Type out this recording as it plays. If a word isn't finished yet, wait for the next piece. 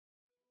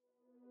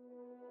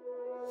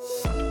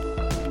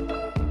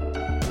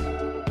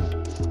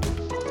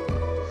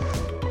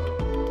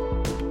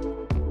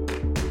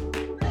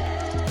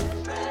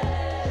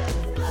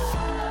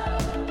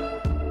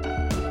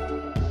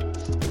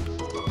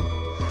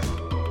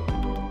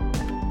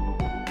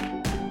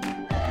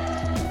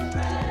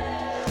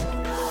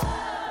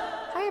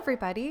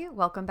everybody.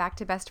 Welcome back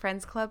to Best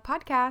Friends Club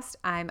podcast.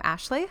 I'm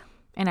Ashley.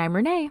 And I'm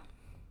Renee.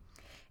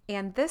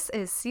 And this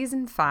is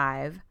season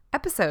 5,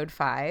 episode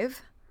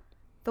 5,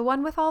 the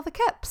one with all the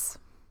kips.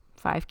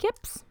 5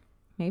 kips,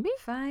 maybe?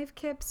 5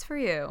 kips for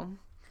you.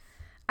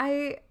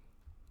 I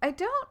feel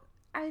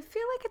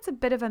like it's a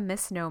bit of a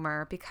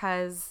misnomer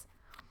because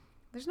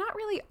there's not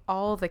really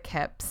all the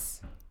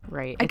kips.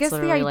 Right. I guess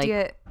the idea...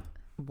 like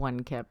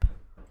 1 kip.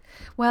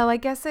 Well, I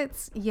guess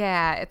it's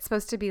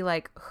supposed to be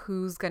like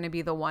who's going to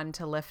be the one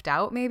to lift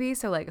out maybe.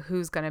 So like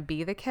who's going to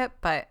be the kip.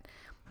 But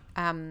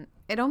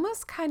it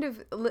almost kind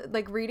of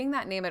like reading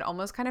that name, it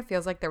almost kind of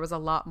feels like there was a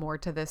lot more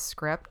to this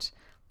script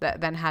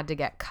that then had to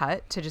get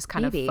cut to just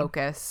kind of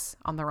focus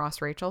on the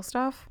Ross Rachel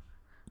stuff.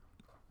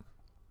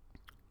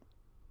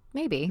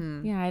 Maybe.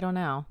 Yeah, I don't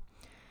know.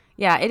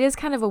 Yeah, it is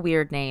kind of a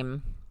weird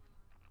name.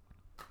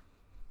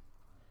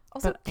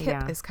 Also,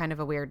 Kip is kind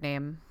of a weird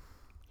name.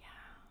 Yeah,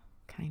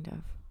 kind of.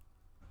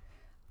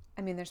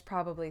 I mean, there's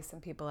probably some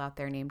people out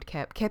there named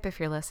Kip. Kip, if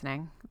you're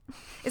listening.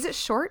 Is it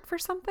short for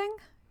something?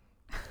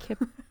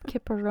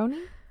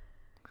 Kipperoni?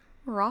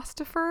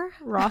 Rostifer?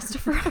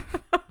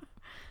 That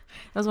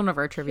was one of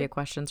our trivia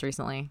questions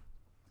recently.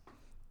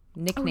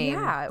 Nickname.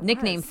 Oh, yeah,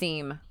 nickname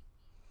theme.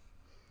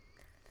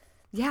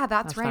 Yeah,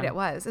 that's right. Fun. It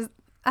was.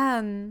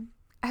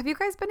 Have you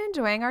guys been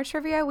enjoying our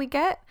trivia? We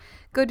get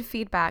good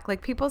feedback.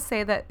 Like people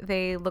say that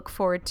they look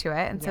forward to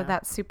it. And so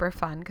that's super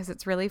fun because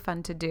it's really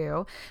fun to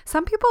do.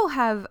 Some people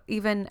have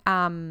even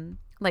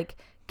like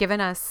given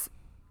us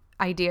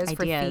ideas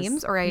for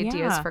themes or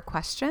ideas for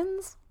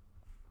questions.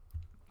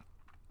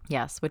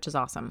 Yes, which is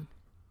awesome.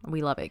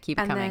 We love it. Keep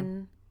it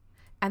coming.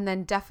 And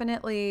then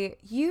definitely,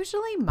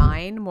 usually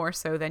mine more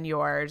so than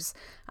yours.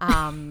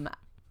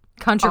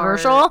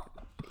 Controversial?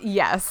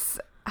 Yes.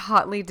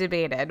 Hotly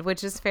debated,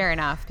 which is fair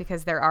enough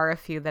because there are a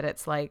few that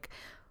it's like,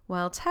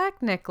 well,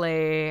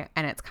 technically,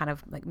 and it's kind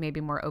of like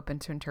maybe more open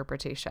to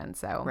interpretation.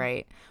 So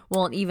right.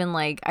 Well, even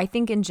like I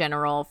think in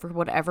general, for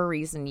whatever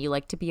reason, you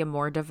like to be a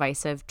more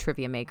divisive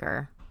trivia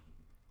maker,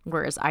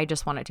 whereas I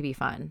just want it to be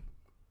fun.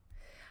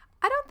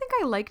 I don't think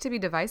I like to be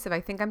divisive. I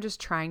think I'm just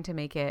trying to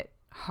make it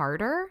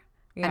harder.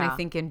 Yeah. And I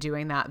think in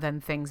doing that, then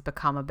things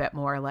become a bit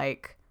more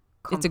like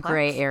complex. It's a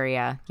gray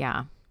area.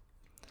 Yeah.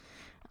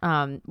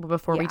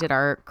 Before we did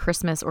our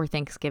Christmas or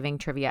Thanksgiving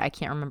trivia, I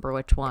can't remember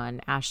which one.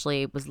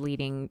 Ashley was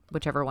leading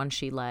whichever one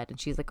she led. And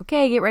she's like,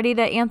 okay, get ready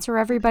to answer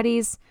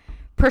everybody's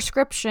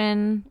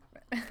prescription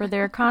for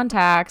their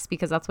contacts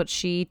because that's what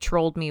she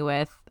trolled me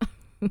with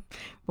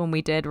when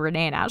we did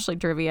Renee and Ashley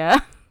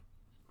trivia.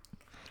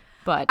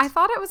 But I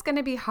thought it was going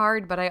to be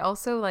hard, but I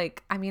also I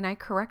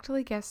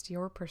correctly guessed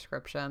your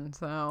prescription.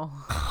 So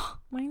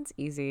mine's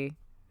easy.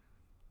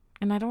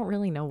 And I don't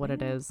really know what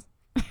it is.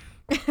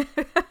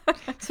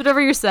 So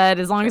whatever you said,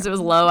 as long as it was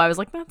low, I was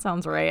like, that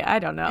sounds right. I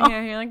don't know.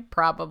 Yeah, you're like,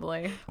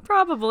 probably.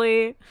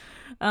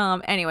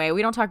 Anyway,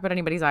 we don't talk about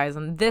anybody's eyes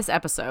in this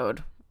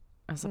episode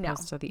as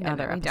opposed to the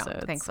other episodes. We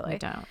don't, thankfully.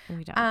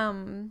 We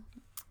don't.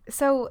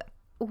 So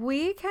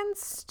we can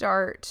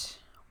start.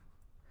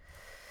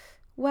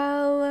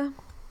 Well,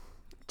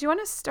 do you want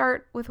to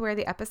start with where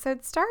the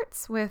episode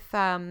starts with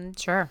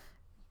sure.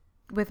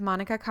 With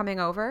Monica coming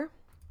over?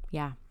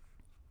 Yeah.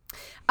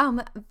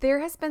 There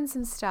has been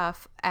some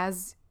stuff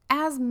as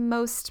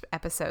most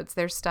episodes,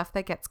 there's stuff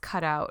that gets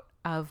cut out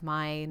of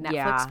my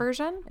Netflix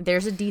version.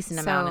 There's a decent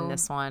amount in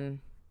this one.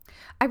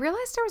 I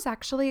realized there was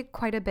actually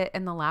quite a bit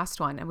in the last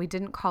one and we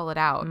didn't call it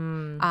out.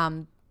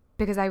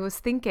 Because I was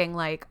thinking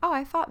like, oh,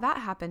 I thought that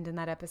happened in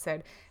that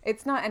episode.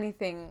 It's not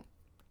anything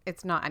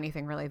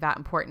really that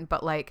important,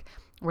 but like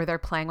where they're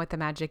playing with the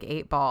magic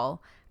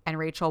 8-ball and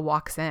Rachel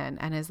walks in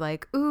and is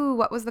like, ooh,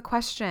 what was the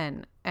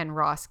question? And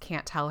Ross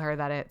can't tell her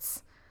that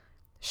it's,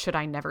 should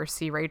I never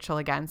see Rachel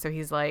again? So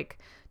he's like,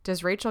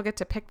 does Rachel get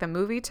to pick the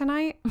movie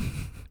tonight?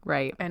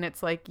 Right. And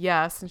it's like,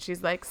 yes. And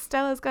she's like,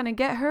 Stella's going to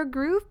get her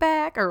groove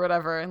back or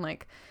whatever. And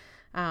like,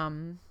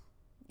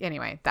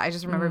 anyway, I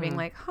just remember being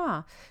like,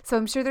 huh. So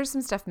I'm sure there's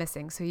some stuff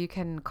missing. So you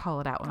can call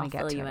it out when we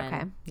get to it.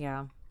 Okay.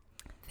 Yeah.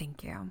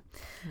 Thank you.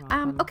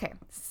 Okay.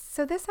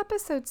 So this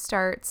episode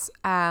starts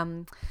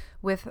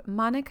with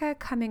Monica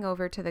coming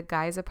over to the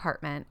guy's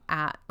apartment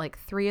at like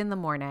 3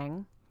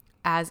 a.m.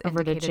 as over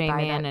indicated to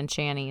J-Man and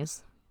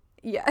Channy's.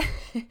 Yeah.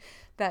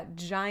 That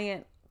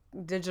giant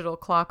digital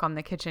clock on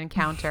the kitchen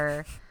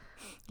counter.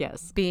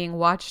 Yes. Being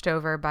watched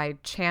over by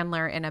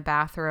Chandler in a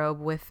bathrobe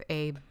with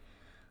a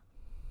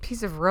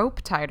piece of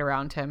rope tied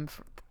around him.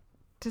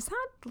 Does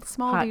that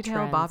small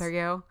detail bother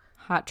you?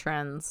 Hot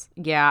trends.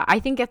 Yeah. I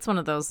think it's one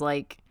of those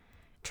like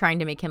trying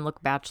to make him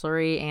look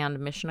bachelor-y and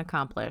mission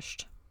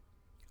accomplished.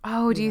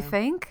 Oh, do you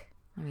think?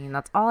 I mean,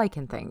 that's all I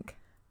can think.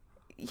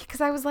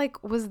 Because I was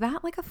like, was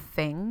that like a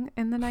thing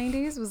in the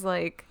 90s? Was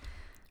like...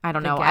 I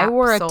don't know. I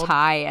wore a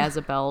tie as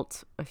a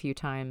belt a few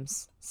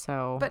times,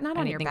 so but not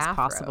on your bathrobe.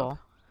 Possible.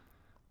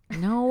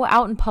 No,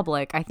 out in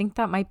public. I think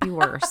that might be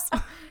worse.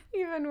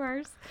 Even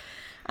worse.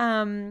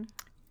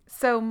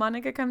 So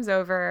Monica comes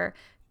over.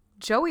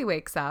 Joey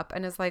wakes up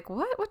and is like,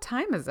 "What? What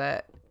time is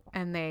it?"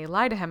 And they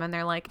lie to him, and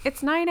they're like,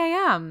 "It's 9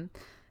 a.m."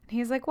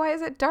 He's like, why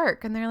is it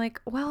dark? And they're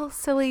like, well,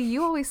 silly,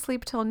 you always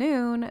sleep till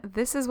noon.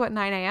 This is what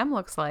 9 a.m.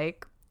 looks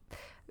like.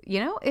 You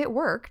know, it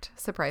worked,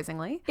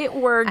 surprisingly. It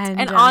worked.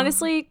 And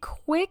honestly,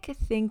 quick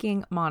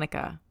thinking,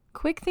 Monica.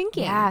 Quick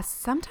thinking. Yes.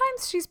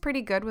 Sometimes she's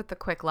pretty good with the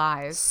quick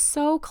lies.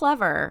 So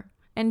clever.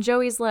 And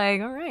Joey's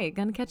like, all right,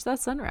 gonna catch that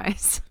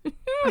sunrise.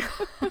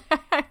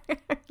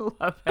 I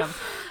love him.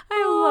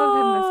 I love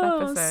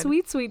him this episode.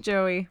 Sweet, sweet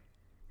Joey.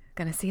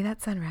 Gonna see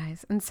that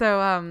sunrise. And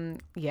so,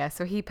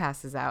 so he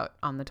passes out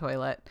on the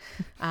toilet.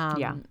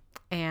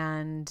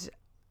 And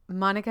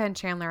Monica and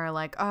Chandler are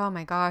like, oh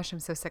my gosh, I'm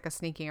so sick of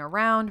sneaking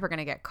around. We're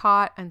gonna get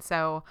caught. And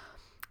so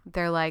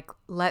they're like,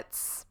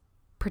 let's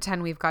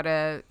pretend we've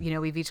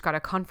each got a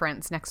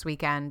conference next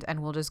weekend,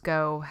 and we'll just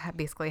go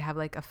basically have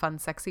like a fun,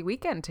 sexy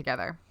weekend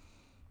together.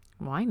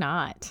 Why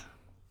not?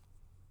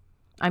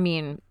 I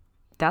mean,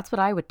 that's what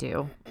I would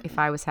do if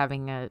I was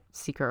having a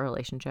secret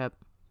relationship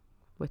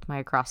with my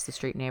across the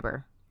street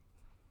neighbor.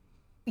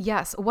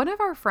 Yes. One of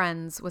our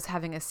friends was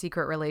having a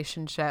secret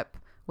relationship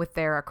with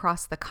their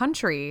across the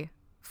country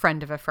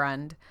friend of a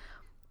friend.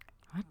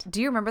 What?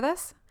 Do you remember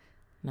this?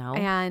 No.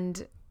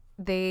 And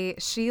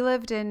she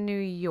lived in New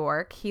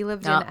York. He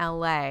lived in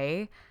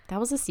LA. That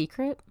was a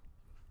secret?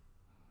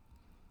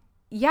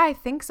 Yeah, I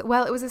think so.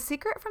 Well, it was a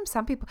secret from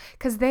some people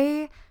because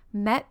they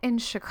met in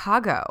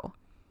Chicago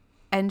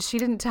and she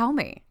didn't tell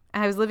me.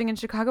 I was living in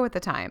Chicago at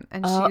the time,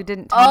 and she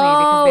didn't tell me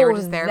because they were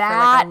just there for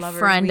like a lover's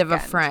friend weekend. Of a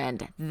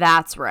friend.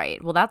 That's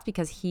right. Well, that's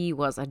because he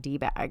was a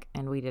D-bag,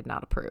 and we did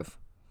not approve.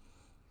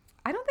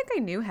 I don't think I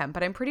knew him,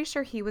 but I'm pretty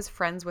sure he was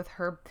friends with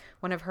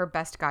one of her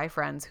best guy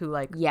friends who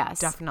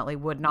definitely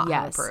would not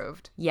have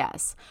approved.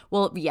 Yes.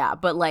 Well, yeah,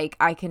 but like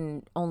I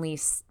can only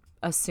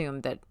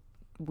assume that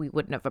we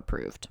wouldn't have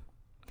approved.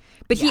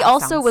 But he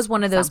also was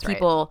one of those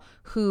people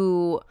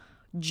who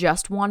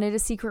just wanted a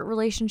secret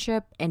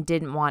relationship and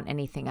didn't want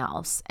anything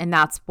else, and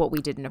that's what we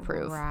didn't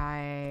approve.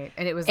 Right.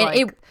 And it was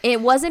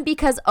it wasn't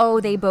because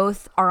they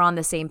both are on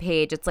the same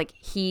page. It's like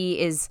he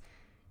is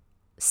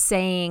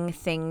saying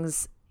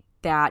things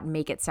that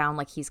make it sound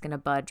like he's going to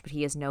budge, but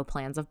he has no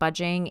plans of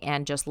budging,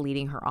 and just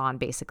leading her on,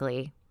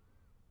 basically.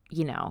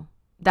 You know,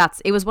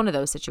 it was one of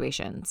those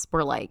situations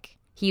where like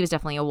he was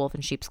definitely a wolf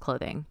in sheep's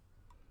clothing.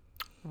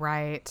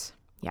 Right.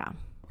 Yeah.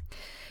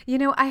 You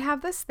know, I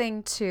have this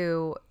thing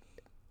too.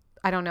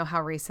 I don't know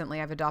how recently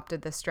I've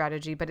adopted this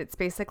strategy, but it's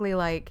basically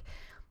like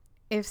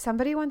if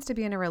somebody wants to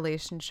be in a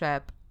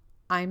relationship,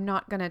 I'm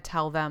not going to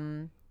tell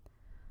them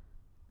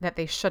that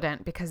they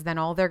shouldn't, because then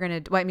all they're going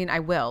to do, well, I mean, I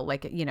will,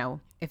 like, you know,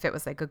 if it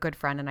was like a good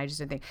friend and I just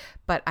didn't think,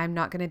 but I'm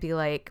not going to be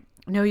like,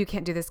 no, you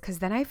can't do this, because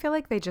then I feel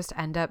like they just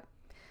end up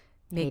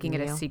making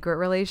it a secret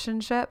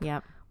relationship.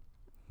 Yep.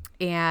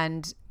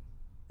 And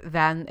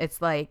then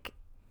it's like,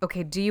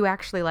 okay, do you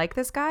actually like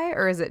this guy,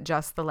 or is it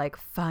just the like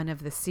fun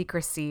of the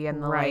secrecy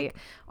and the like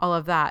all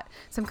of that?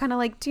 So I'm kind of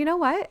like, do you know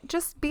what?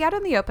 Just be out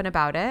in the open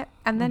about it,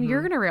 and then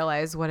you're gonna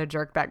realize what a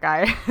jerk that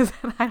guy is.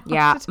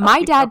 Yeah,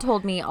 my dad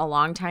told me a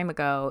long time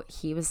ago.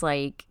 He was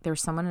like,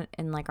 there's someone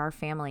in like our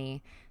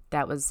family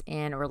that was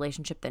in a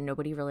relationship that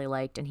nobody really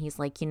liked, and he's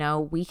like, you know,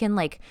 we can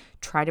like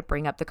try to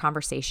bring up the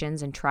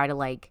conversations and try to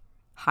like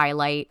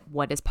highlight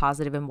what is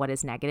positive and what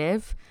is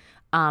negative.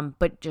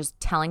 But just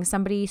telling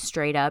somebody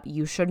straight up,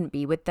 you shouldn't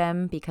be with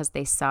them because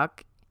they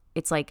suck.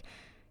 It's like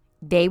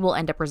they will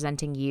end up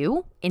resenting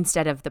you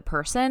instead of the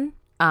person,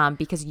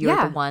 because you're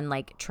the one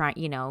like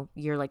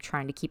you're like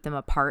trying to keep them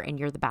apart and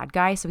you're the bad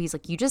guy. So he's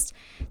like, it's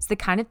the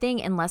kind of thing,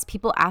 unless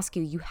people ask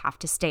you, you have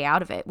to stay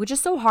out of it, which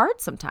is so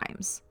hard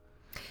sometimes.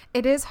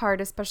 It is hard,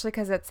 especially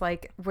because it's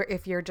like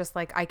if you're just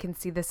like, I can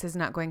see this is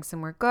not going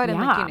somewhere good, and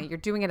like, you know, you're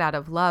doing it out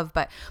of love.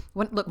 But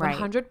look,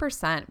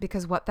 100%,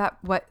 because what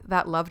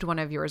that loved one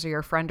of yours or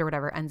your friend or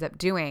whatever ends up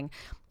doing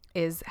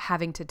is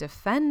having to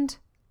defend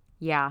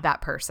that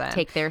person,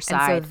 take their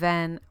side. And so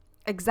then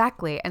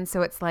exactly, and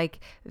so it's like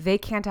they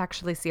can't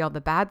actually see all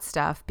the bad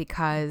stuff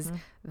because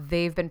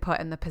they've been put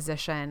in the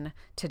position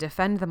to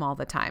defend them all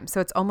the time. So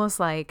it's almost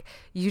like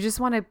you just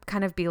want to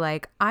kind of be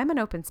like, I'm an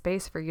open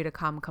space for you to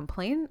come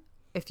complain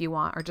if you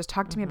want, or just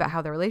talk to me about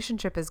how the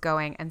relationship is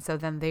going. And so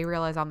then they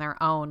realize on their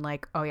own,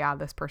 like, oh yeah,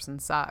 this person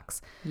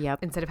sucks. Yep.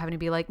 Instead of having to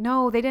be like,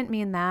 no, they didn't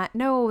mean that.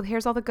 No,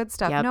 here's all the good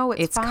stuff. Yep. No,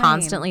 it's fine.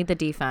 Constantly the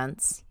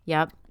defense.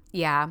 Yep.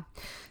 Yeah.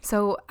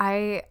 So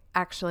I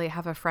actually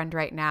have a friend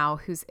right now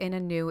who's in a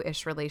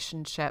new-ish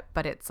relationship,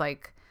 but it's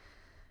like,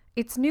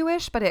 it's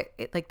newish, but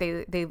it like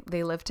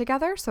they live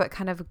together. So it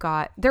kind of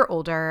they're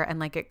older, and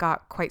like it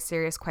got quite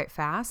serious quite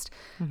fast.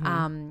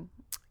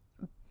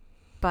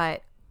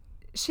 But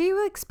she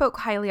like spoke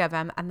highly of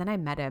him, and then I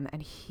met him,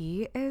 and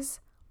he is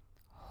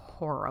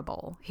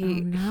horrible.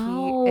 He is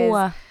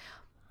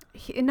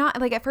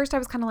not like, at first I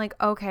was kind of like,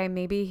 okay,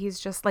 maybe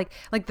he's just like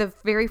the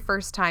very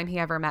first time he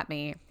ever met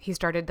me, he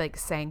started like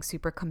saying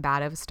super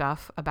combative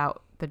stuff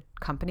about the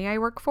company I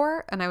work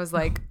for, and I was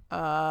like,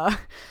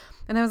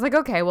 and I was like,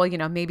 okay, well, you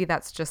know, maybe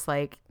that's just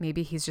like,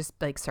 maybe he's just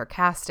like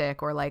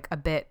sarcastic or like a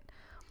bit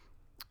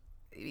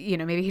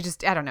maybe he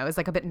just, I don't know, is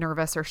like a bit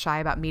nervous or shy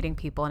about meeting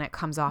people, and it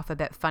comes off a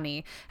bit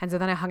funny. And so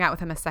then I hung out with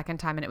him a second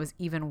time, and it was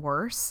even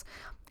worse.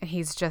 And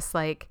he's just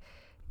like,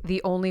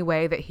 the only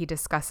way that he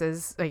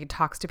discusses, like,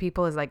 talks to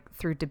people is like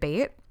through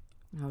debate.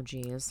 Oh,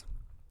 geez.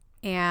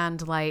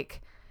 And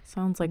like,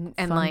 sounds like and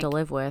fun like to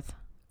live with.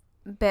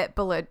 Bit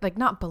like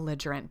not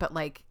belligerent, but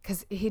like,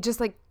 because he just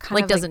like kind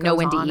Like of doesn't know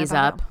when to ease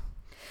up.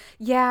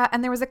 Yeah,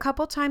 and there was a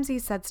couple times he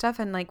said stuff,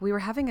 and like we were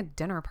having a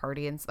dinner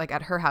party and like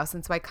at her house,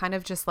 and so I kind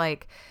of just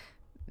like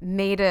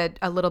made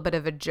a little bit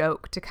of a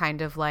joke to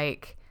kind of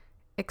like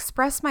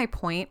express my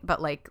point,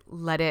 but like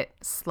let it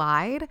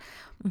slide.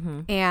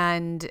 Mm-hmm.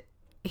 And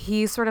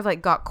he sort of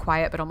like got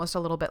quiet, but almost a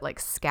little bit like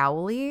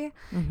scowly.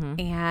 Mm-hmm.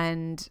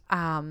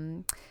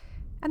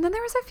 And then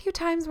there was a few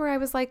times where I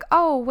was like,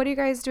 oh, what are you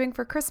guys doing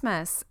for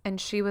Christmas? And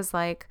she was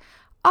like,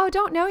 oh,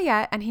 don't know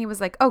yet. And he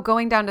was like, oh,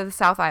 going down to the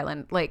South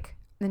Island. Like,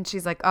 and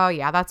she's like, oh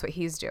yeah, that's what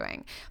he's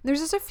doing. And there's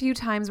just a few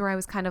times where I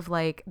was kind of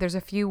like, there's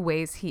a few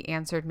ways he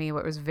answered me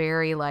where it was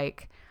very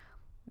like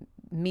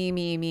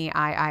me,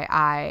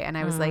 I. And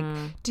I was like,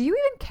 do you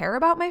even care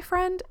about my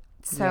friend?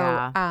 So,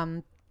 Yeah.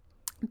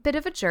 bit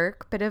of a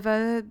jerk, bit of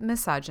a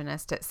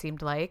misogynist, it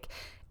seemed like.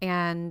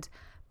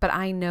 But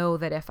I know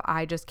that if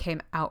I just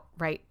came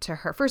outright to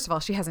her, first of all,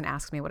 she hasn't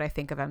asked me what I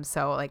think of him.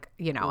 So like,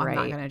 I'm not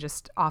Right. going to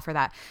just offer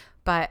that.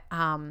 But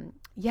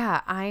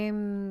yeah,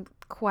 I'm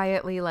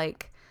quietly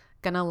like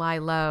going to lie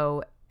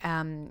low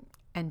and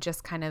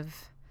just kind of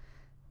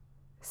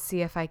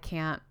see if I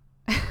can't.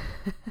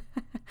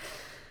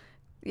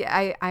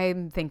 Yeah,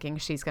 I'm thinking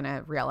she's going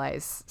to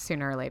realize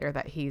sooner or later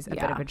that he's a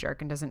bit of a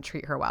jerk and doesn't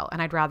treat her well. And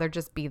I'd rather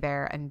just be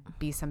there and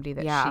be somebody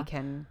that she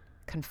can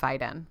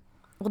confide in.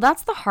 Well,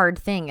 that's the hard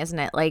thing, isn't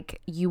it? Like,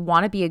 you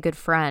want to be a good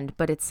friend,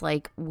 but it's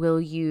like, will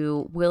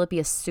it be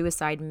a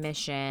suicide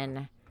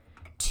mission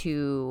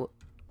to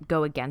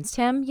go against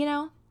him,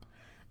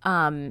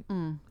 And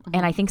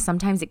I think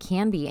sometimes it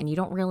can be, and you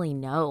don't really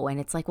know. And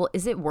it's like, well,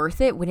 is it worth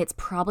it when it's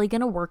probably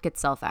going to work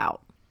itself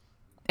out?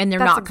 And they're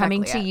That's not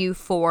coming exactly to it. you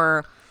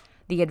for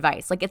the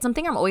advice. Like, it's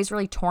something I'm always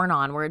really torn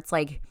on, where it's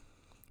like,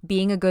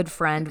 being a good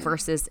friend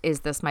versus, is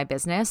this my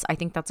business? I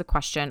think that's a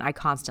question I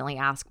constantly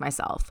ask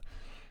myself.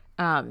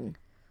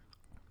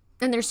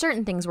 And there's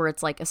certain things where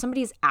it's like, if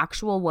somebody's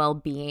actual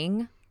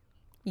well-being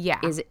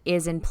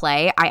is in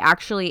play, I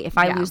actually, if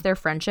I lose their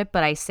friendship,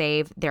 but I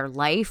save their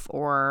life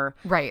or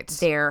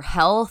their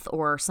health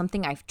or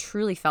something I've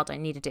truly felt I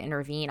needed to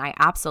intervene, I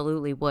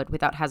absolutely would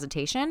without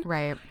hesitation.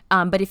 Right.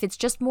 But if it's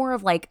just more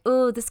of like,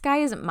 oh, this guy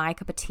isn't my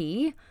cup of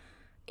tea,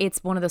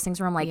 it's one of those things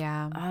where I'm like,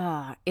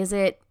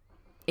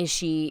 is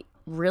she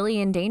really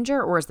in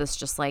danger, or is this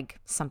just like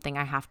something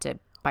I have to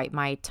bite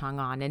my tongue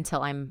on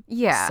until I'm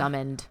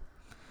summoned?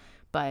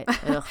 But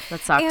that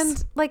sucks.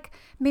 And like,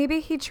 maybe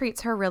he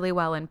treats her really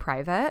well in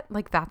private.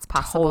 Like, that's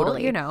possible,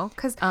 Totally.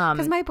 because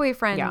my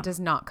boyfriend does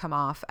not come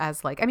off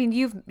as like, I mean,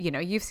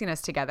 you've seen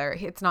us together.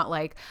 It's not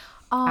like,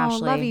 oh,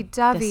 Ashley,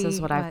 lovey-dovey. this is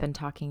what I've been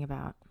talking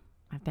about.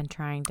 I've been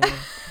trying to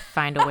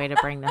find a way to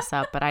bring this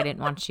up, but I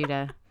didn't want you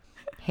to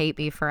hate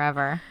me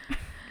forever.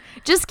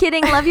 Just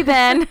kidding. Love you,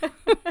 Ben.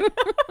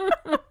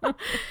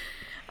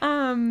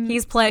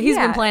 He's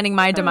been planning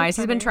my demise.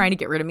 He's been trying to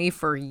get rid of me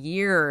for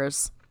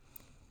years.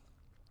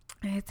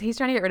 He's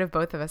trying to get rid of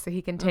both of us so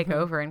he can take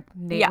over and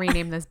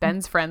rename this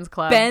Ben's Friends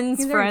Club.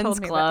 Ben's Friends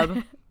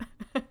Club.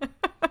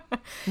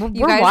 We're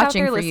guys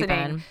watching out there for you,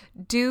 Ben.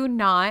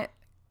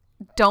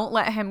 Don't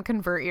let him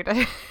convert you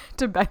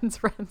to Ben's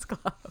Friends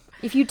Club.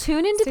 If you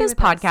tune into this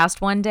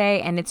podcast one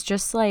day and it's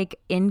just like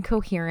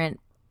incoherent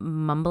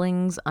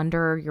mumblings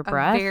under your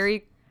breath,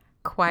 very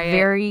quiet,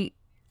 very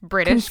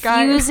British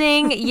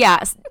confusing, guy.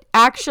 yes,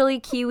 actually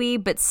Kiwi,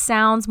 but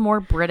sounds more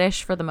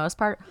British for the most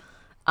part.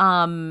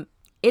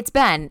 It's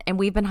Ben, and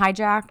we've been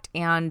hijacked,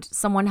 and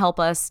someone help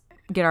us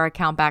get our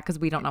account back because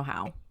we don't know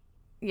how.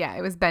 Yeah,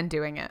 it was Ben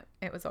doing it.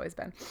 It was always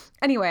Ben.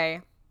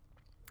 Anyway,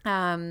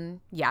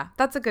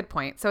 that's a good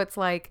point. So it's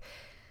like,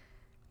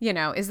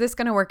 is this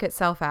going to work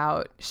itself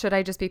out? Should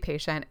I just be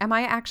patient? Am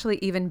I actually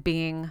even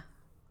being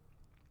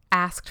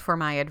asked for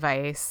my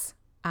advice?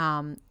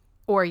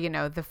 Or,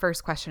 the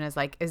first question is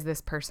like, is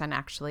this person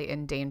actually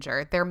in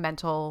danger? Their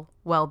mental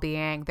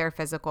well-being, their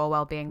physical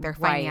well-being, their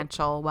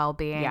financial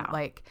well-being.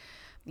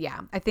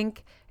 Yeah. I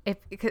think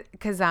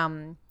because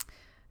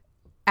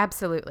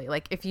absolutely,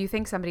 like, if you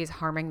think somebody's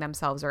harming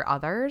themselves or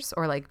others,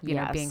 or like,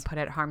 being put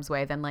at harm's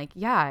way, then like,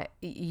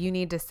 you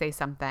need to say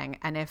something.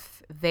 And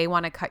if they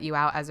want to cut you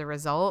out as a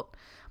result,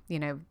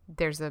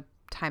 there's a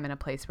time and a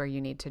place where you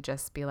need to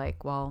just be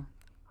like, well,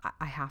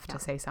 I have to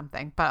say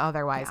something. But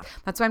otherwise,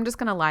 that's why I'm just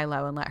going to lie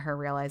low and let her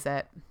realize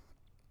it.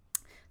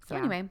 So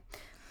anyway,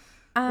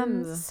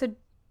 so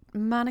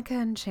Monica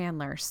and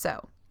Chandler.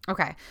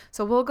 Okay,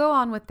 so we'll go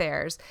on with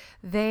theirs.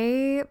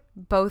 They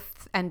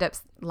both end up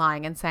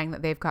lying and saying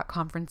that they've got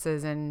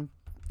conferences in,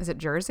 is it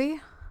Jersey?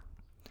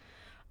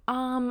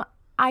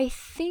 I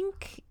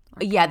think,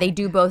 they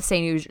do both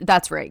say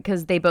that's right,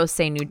 because they both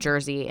say New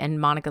Jersey,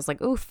 and Monica's like,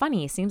 oh,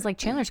 funny, seems like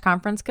Chandler's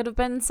conference could have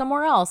been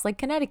somewhere else, like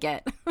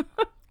Connecticut.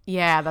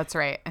 Yeah, that's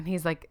right. And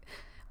he's like,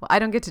 well, I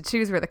don't get to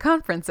choose where the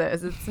conference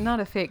is. It's not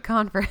a fake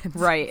conference.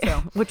 Right.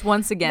 So Which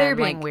once again, they're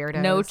being like,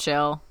 weirdos. no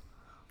chill.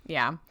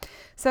 Yeah.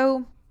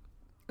 So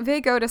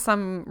they go to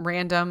some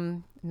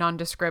random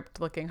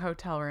nondescript looking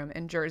hotel room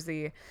in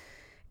Jersey,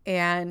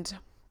 and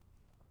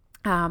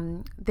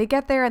they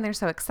get there and they're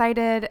so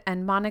excited.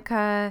 And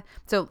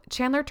so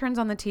Chandler turns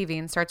on the TV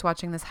and starts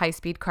watching this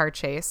high-speed car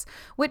chase,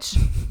 which,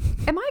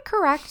 am I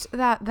correct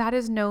that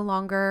is no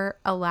longer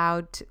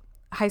allowed?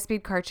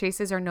 High-speed car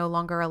chases are no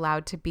longer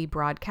allowed to be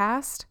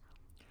broadcast?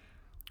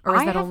 Or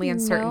is that only in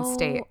certain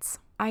states?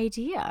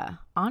 Idea,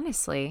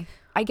 honestly.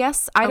 I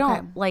guess I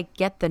don't like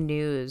get the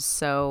news,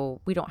 so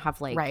we don't have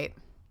like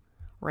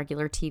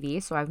regular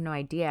TV, so I have no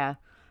idea.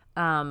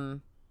 Yeah,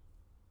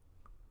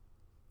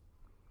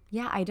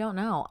 I don't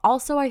know.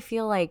 Also, I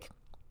feel like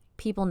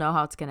people know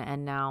how it's going to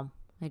end now.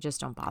 They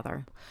just don't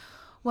bother.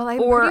 Well, I'm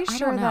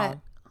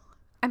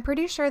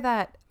pretty sure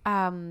that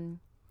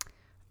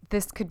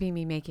this could be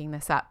me making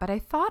this up, but I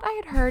thought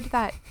I had heard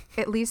that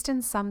at least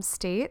in some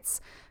states,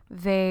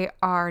 they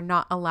are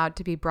not allowed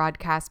to be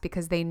broadcast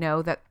because they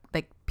know that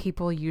like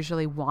people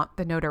usually want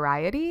the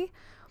notoriety.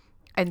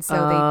 And so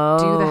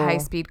they do the high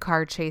speed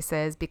car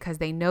chases because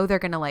they know they're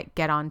going to like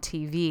get on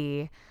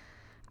TV.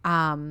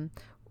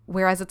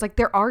 Whereas it's like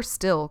there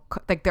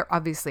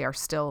obviously are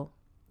still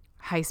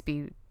high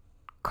speed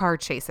car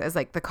chases.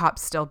 Like the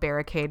cops still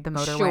barricade the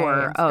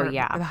motorway, or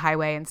the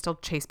highway, and still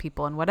chase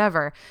people and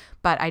whatever.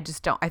 But I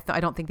just don't. I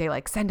don't think they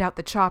like send out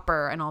the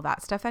chopper and all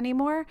that stuff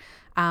anymore.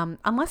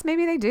 Unless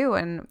maybe they do.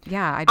 And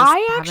yeah,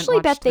 I actually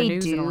bet they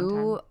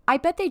do. I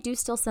bet they do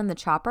still send the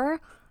chopper,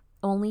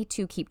 only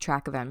to keep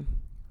track of him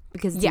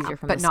because it's easier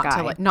from the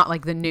sky. But not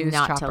like the news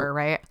chopper,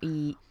 right?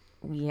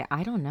 Yeah,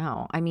 I don't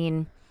know. I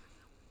mean,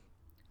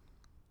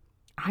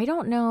 I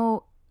don't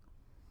know.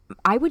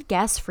 I would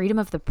guess freedom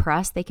of the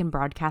press, they can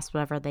broadcast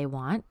whatever they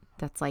want.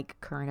 That's like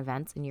current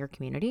events in your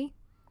community.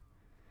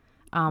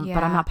 But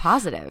I'm not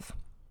positive.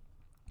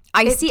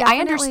 I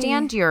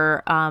understand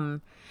your,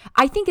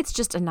 I think it's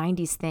just a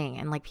 90s thing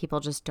and like people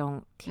just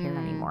don't care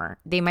anymore.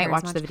 They might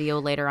watch the video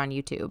later on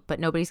YouTube, but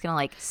nobody's going to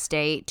like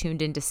stay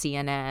tuned into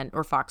CNN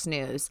or Fox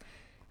News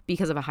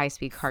because of a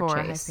high-speed car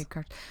chase.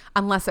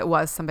 Unless it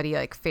was somebody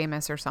like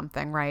famous or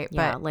something, right?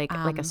 Yeah, but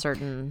like a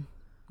certain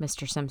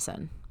Mr.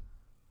 Simpson.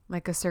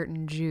 Like a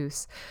certain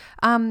juice.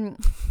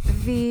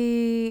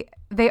 They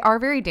are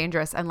very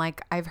dangerous. And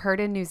like I've heard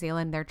in New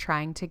Zealand, they're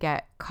trying to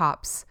get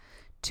cops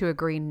to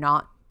agree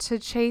not to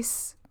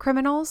chase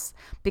criminals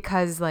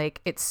because like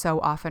it so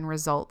often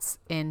results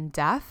in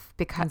death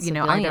because, you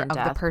know, either of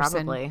the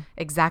person, probably.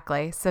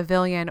 Exactly,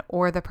 civilian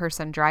or the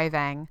person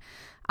driving,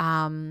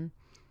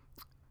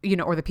 you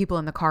know, or the people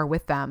in the car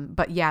with them.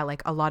 But yeah,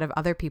 like a lot of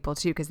other people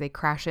too, because they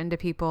crash into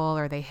people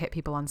or they hit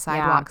people on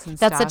sidewalks and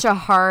stuff. That's such a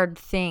hard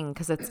thing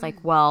because it's like,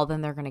 well,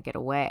 then they're going to get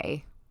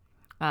away.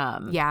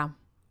 Yeah.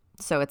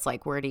 So it's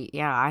like,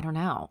 I don't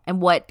know.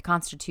 And what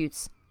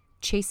constitutes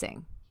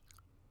chasing?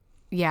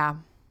 Yeah.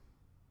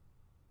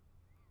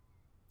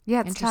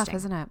 Yeah, it's tough,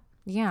 isn't it?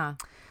 Yeah.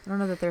 I don't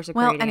know that there's a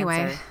great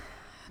answer.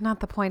 Not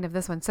the point of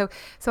this one. So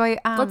I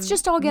let's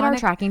just all get our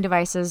tracking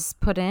devices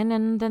put in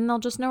and then they'll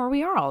just know where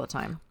we are all the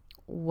time.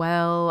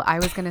 Well, I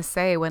was going to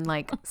say when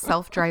like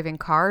self-driving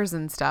cars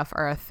and stuff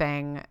are a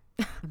thing,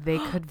 they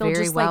could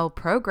very well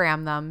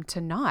program them to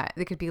not.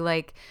 They could be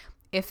like,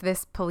 if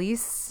this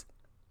police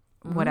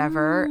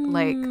whatever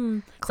like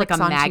clicks like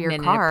a onto magnet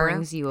your car, and it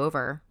brings you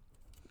over.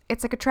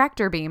 It's like a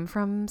tractor beam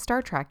from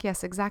Star Trek.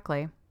 Yes,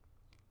 exactly.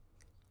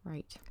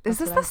 Right. Is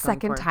this the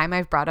second time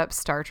I've brought up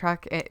Star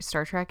Trek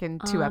in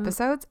 2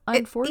 episodes?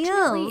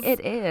 Unfortunately, it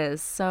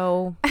is.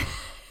 So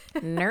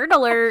nerd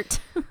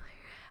alert.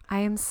 I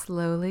am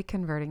slowly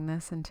converting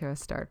this into a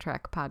Star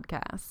Trek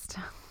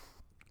podcast.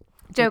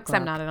 Jokes,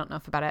 I'm not. I don't know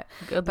enough about it.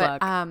 Good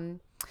luck.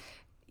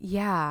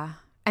 Yeah.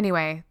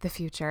 Anyway, the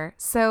future.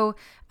 So,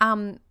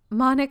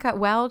 Monica,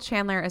 while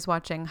Chandler is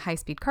watching High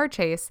Speed Car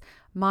Chase,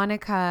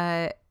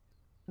 Monica,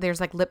 there's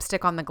like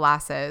lipstick on the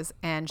glasses,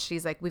 and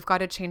she's like, we've got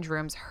to change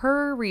rooms.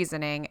 Her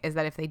reasoning is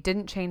that if they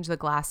didn't change the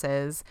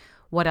glasses,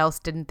 what else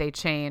didn't they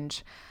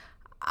change?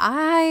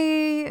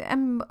 I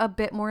am a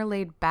bit more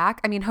laid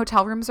back. I mean,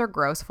 hotel rooms are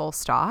gross, full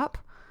stop.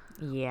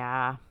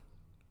 Yeah.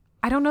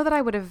 I don't know that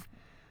I would have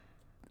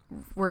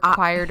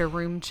required a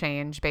room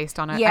change based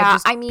on it. Yeah,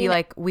 I'd just be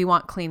like, we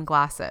want clean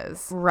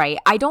glasses. Right.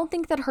 I don't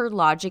think that her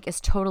logic is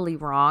totally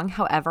wrong.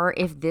 However,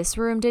 if this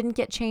room didn't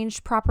get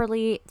changed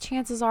properly,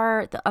 chances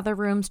are the other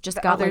rooms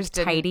just got like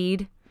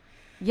tidied.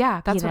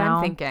 Yeah, that's what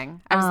I'm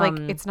thinking. I was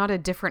like, it's not a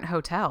different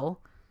hotel.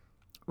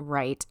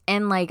 Right.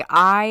 And like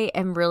I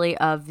am really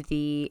of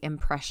the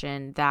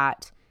impression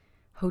that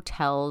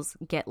hotels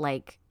get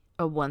like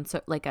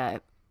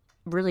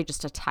really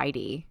just a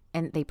tidy,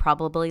 and they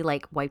probably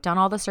like wipe down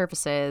all the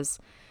surfaces.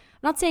 I'm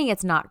not saying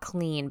it's not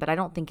clean, but I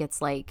don't think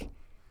it's like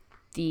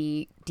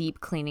the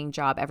deep cleaning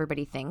job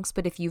everybody thinks.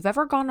 But if you've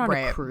ever gone on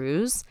a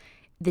cruise,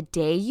 the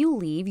day you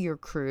leave your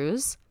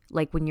cruise,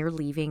 like when you're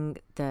leaving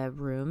the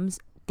rooms,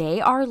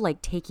 they are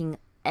like taking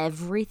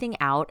everything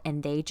out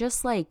and they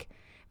just like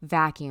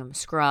vacuum,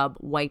 scrub,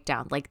 wipe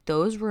down. Like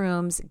those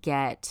rooms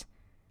get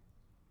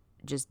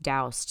just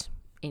doused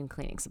in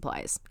cleaning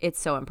supplies. It's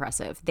so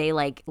impressive. They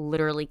like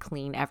literally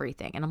clean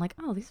everything. And I'm like,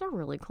 oh, these are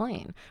really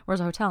clean. Whereas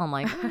a hotel, I'm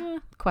like,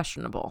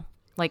 questionable.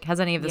 Like,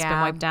 has any of this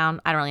been wiped down?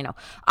 I don't really know.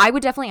 I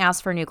would definitely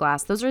ask for new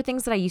glass. Those are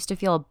things that I used to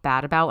feel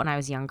bad about when I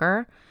was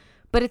younger.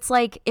 But it's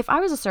like, if I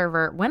was a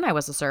server, when I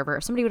was a server,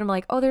 if somebody would have been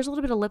like, oh, there's a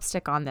little bit of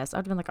lipstick on this, I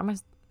would have been like,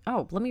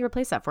 oh, let me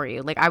replace that for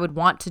you. Like, I would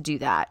want to do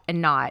that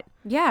and not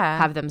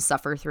have them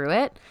suffer through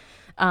it.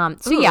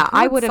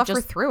 I would have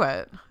just through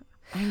it.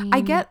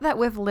 I get that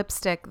with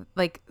lipstick,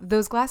 like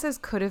those glasses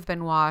could have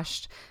been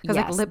washed because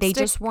like lipstick, they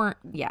just weren't.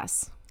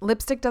 Yes,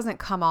 lipstick doesn't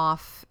come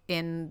off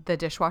in the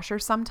dishwasher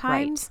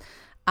sometimes.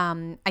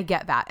 Right. I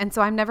get that, and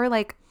so I'm never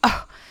like,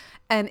 oh,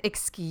 and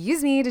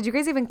excuse me, did you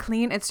guys even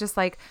clean? It's just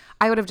like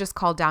I would have just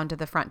called down to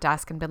the front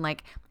desk and been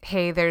like,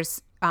 hey,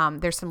 there's some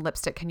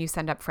lipstick. Can you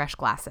send up fresh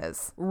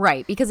glasses?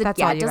 Right, because it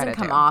doesn't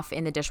come off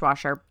in the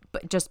dishwasher,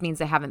 but it just means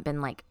they haven't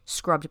been like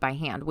scrubbed by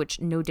hand, which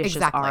no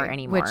dishes are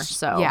anymore.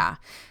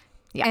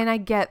 Yeah. And I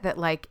get that,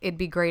 like, it'd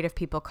be great if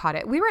people caught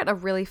it. We were at a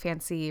really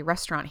fancy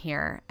restaurant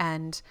here,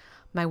 and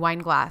my wine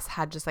glass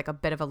had just like a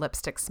bit of a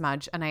lipstick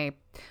smudge. And I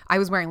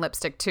was wearing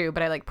lipstick too,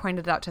 but I like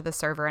pointed it out to the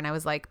server and I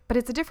was like, but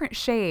it's a different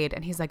shade.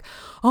 And he's like,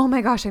 oh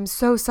my gosh, I'm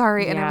so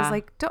sorry. And I was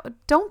like,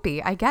 don't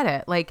be, I get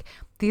it. Like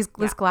this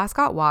glass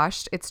got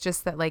washed. It's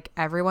just that like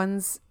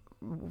everyone's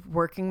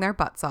working their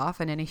butts off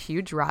and in a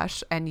huge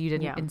rush, and you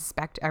didn't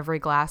inspect every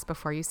glass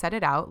before you set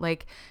it out.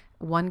 Like,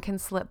 one can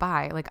slip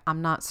by. Like,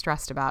 I'm not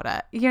stressed about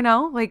it, you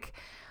know? Like,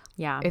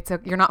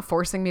 you're not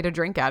forcing me to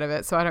drink out of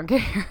it, so I don't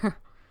care.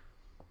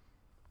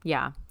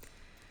 Yeah.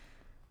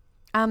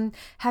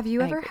 Have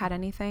you ever had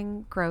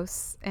anything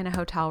gross in a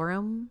hotel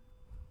room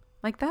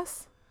like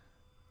this?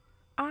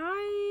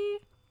 I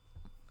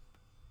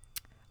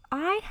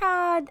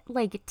had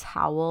like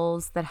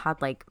towels that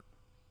had like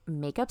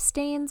makeup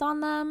stains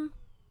on them.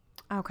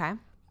 Okay.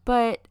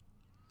 But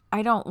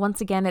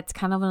once again, it's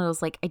kind of one of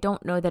those, like, I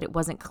don't know that it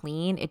wasn't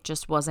clean. It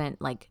just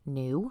wasn't like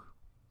new.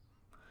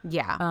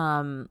 Yeah.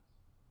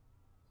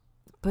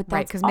 But that's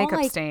right, because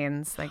makeup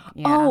stains, like,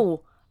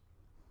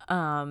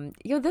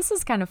 this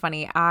is kind of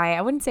funny.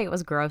 I wouldn't say it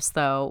was gross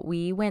though.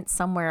 We went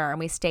somewhere and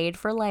we stayed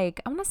for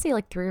like, I want to say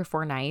like 3 or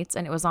 4 nights,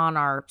 and it was on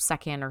our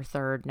second or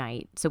third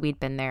night. So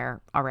we'd been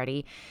there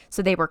already.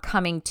 So they were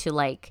coming to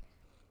like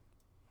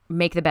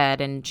make the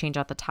bed and change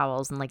out the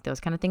towels and like those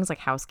kind of things, like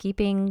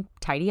housekeeping,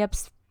 tidy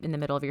ups in the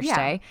middle of your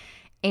stay.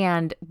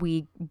 And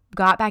we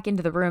got back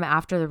into the room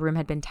after the room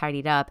had been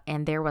tidied up,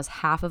 and there was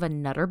half of a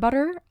Nutter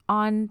Butter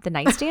on the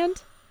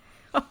nightstand.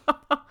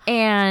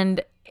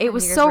 And it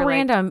was so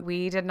random. Like,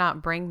 we did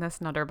not bring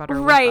this Nutter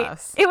Butter with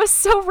us. It was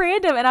so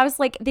random. And I was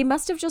like, they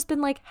must have just been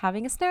like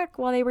having a snack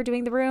while they were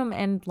doing the room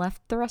and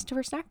left the rest of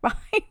her snack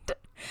behind.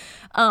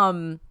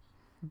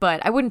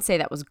 But I wouldn't say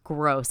that was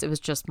gross. It was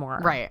just more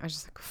right. It was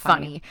just like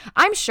funny.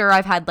 I'm sure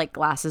I've had like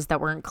glasses that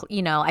weren't,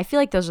 I feel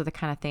like those are the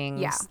kind of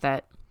things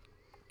that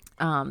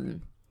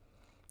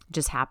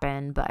just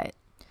happen. But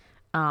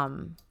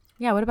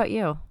what about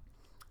you?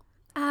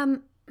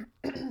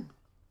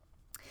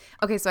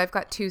 Okay, so I've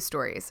got 2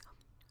 stories,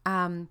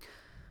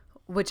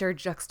 which are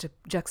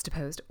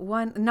juxtaposed.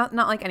 One, not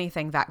like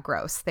anything that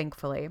gross,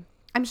 thankfully.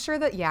 I'm sure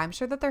that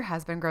there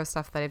has been gross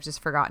stuff that I've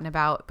just forgotten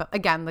about. But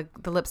again,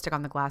 the lipstick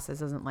on the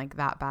glasses isn't like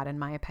that bad in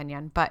my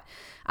opinion. But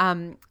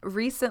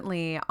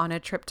recently on a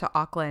trip to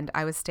Auckland,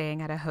 I was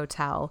staying at a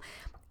hotel,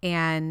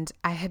 and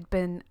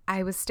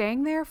I was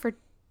staying there for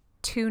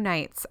 2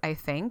 nights, I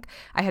think.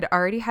 I had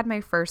already had my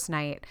first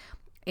night,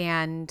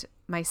 and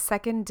my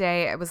second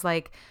day, it was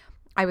like,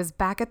 I was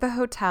back at the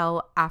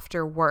hotel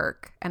after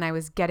work, and I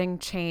was getting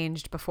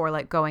changed before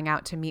like going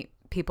out to meet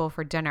people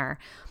for dinner.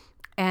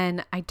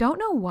 And I don't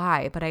know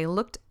why, but I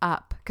looked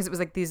up because it was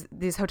like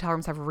these hotel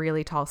rooms have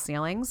really tall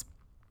ceilings.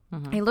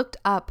 Mm-hmm. I looked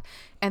up,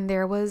 and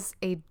there was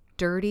a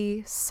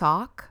dirty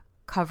sock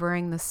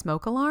covering the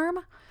smoke alarm.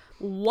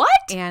 What?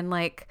 And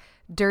like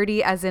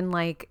dirty as in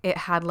like it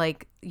had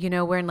like,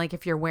 when like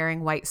if you're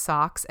wearing white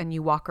socks and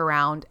you walk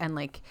around and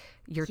like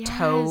your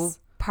toe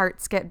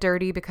parts get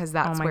dirty because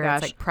that's where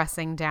it's like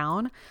pressing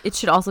down. It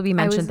should also be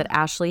mentioned that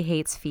Ashley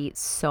hates feet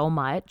so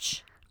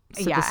much.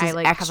 So this is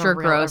like extra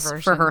gross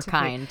for her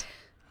kind. Feet.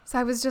 So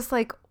I was just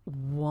like,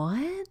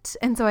 what?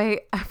 And so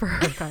for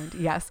her kind,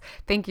 yes.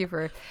 Thank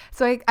you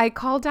so I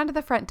called down to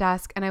the front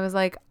desk, and I was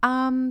like,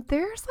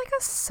 there's like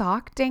a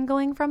sock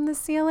dangling from the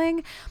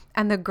ceiling.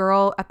 And the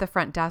girl at the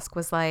front desk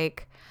was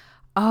like,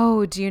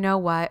 oh, do you know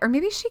what? Or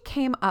maybe she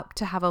came up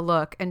to have a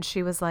look, and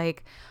she was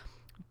like,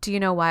 do you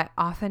know what?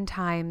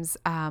 Oftentimes,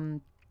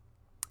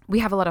 we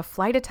have a lot of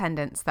flight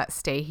attendants that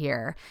stay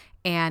here,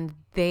 and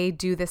they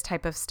do this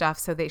type of stuff.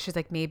 So she's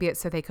like, maybe it's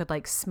so they could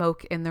like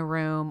smoke in the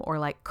room or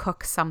like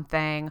cook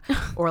something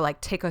or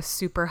like take a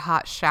super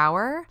hot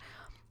shower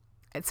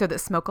so that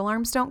smoke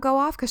alarms don't go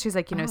off. Cause she's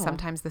like,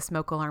 sometimes the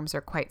smoke alarms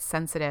are quite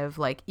sensitive,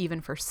 like even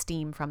for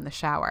steam from the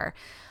shower.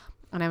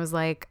 And I was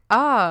like,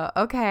 oh,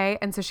 okay.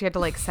 And so she had to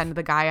like send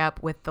the guy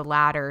up with the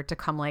ladder to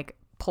come like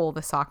pull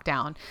the sock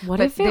down. What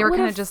but if it would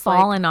have just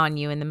fallen on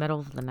you in the middle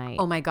of the night?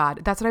 Oh my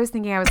God. That's what I was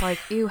thinking. I was like,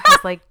 ew,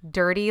 has like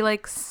dirty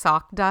like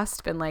sock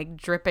dust been like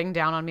dripping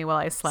down on me while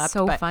I slept?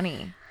 So but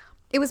funny.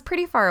 it was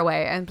pretty far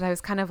away. And I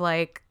was kind of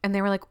like, and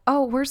they were like,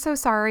 oh, we're so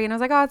sorry. And I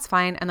was like, oh, it's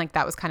fine. And like,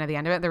 that was kind of the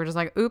end of it. They were just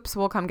like, oops,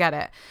 we'll come get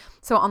it.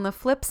 So on the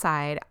flip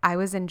side, I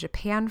was in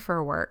Japan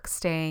for work,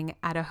 staying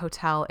at a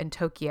hotel in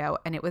Tokyo.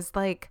 And it was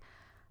like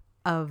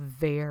a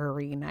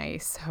very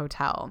nice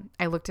hotel.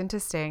 I looked into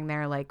staying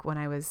there like when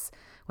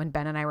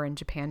Ben and I were in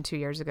Japan 2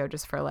 years ago,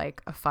 just for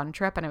like a fun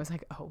trip. And I was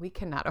like, oh, we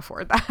cannot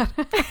afford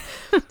that.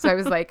 So I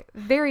was like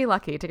very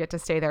lucky to get to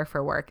stay there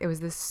for work. It was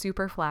this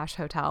super flash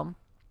hotel.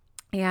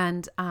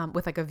 And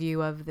with like a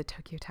view of the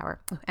Tokyo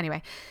Tower.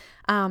 Anyway,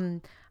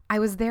 I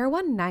was there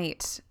one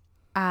night.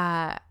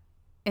 And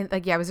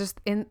like, yeah, I was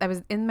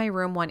in my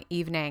room one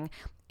evening,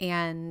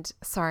 and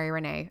sorry,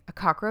 Renee, a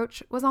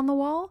cockroach was on the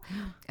wall.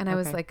 And I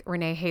was like,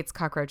 Renee hates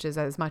cockroaches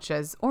as much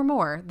as or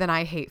more than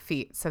I hate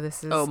feet. So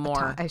this is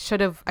more. I should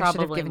have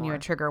given you a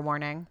trigger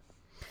warning.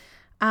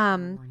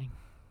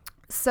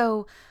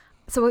 So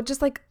it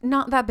just like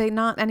not that big,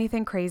 not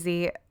anything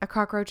crazy. A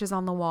cockroach is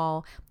on the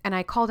wall, and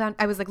I called down.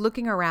 I was like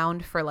looking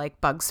around for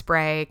like bug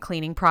spray,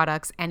 cleaning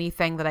products,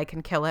 anything that I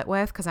can kill it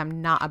with, because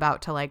I'm not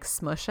about to like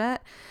smush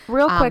it.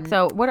 Real quick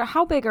though,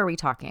 how big are we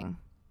talking?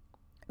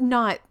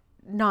 Not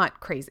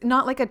crazy,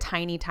 not like a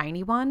tiny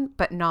one,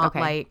 but not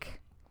like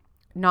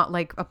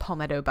a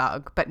palmetto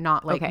bug, but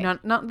not like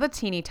not the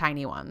teeny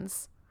tiny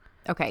ones.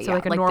 Okay, so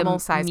like a normal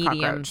size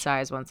medium cockroach.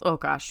 size ones. Oh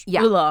gosh,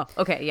 yeah. Ugh.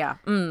 Okay, yeah.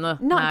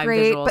 Not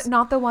great, visuals. But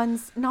not the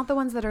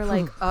ones that are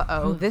like,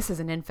 this is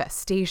an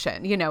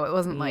infestation. You know, it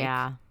wasn't like.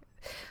 Yeah.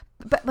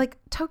 But like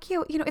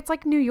Tokyo, you know, it's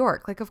like New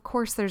York. Like, of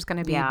course, there's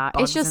going to be bugs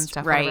it's just and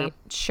stuff. Right. Whatever.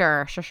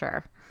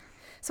 Sure.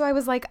 So I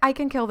was like, I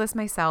can kill this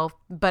myself,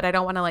 but I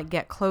don't want to like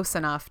get close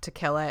enough to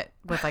kill it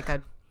with like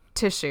a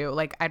tissue.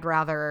 Like, I'd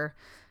rather,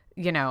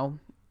 you know,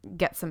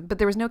 get some, but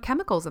there was no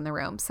chemicals in the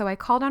room. So I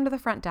called onto the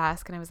front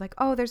desk and I was like,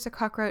 oh, there's a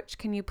cockroach.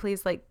 Can you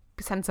please like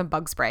send some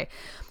bug spray?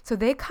 So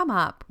they come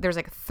up. There's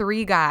like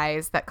 3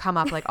 guys that come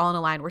up like all in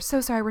a line. We're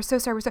so sorry.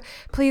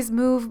 Please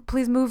move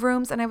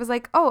rooms. And I was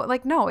like, oh,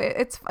 like, no,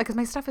 it's because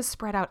my stuff is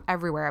spread out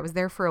everywhere. I was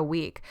there for a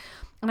week.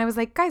 And I was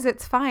like, guys,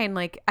 it's fine.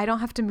 Like, I don't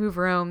have to move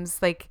rooms.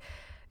 Like,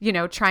 you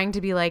know, trying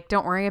to be like,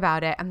 don't worry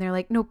about it. And they're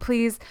like, no,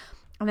 please.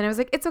 And then I was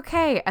like, it's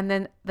okay. And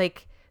then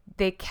like,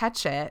 they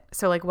catch it.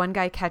 So like one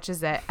guy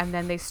catches it, and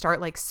then they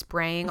start like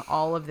spraying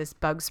all of this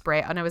bug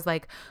spray. And I was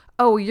like,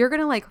 oh, you're going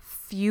to like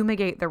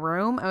fumigate the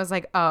room. I was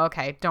like, oh,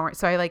 okay, don't worry.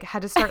 So I like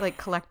had to start like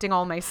collecting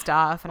all my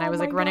stuff. And I was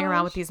like running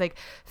around with these like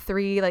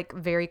 3 like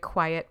very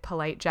quiet,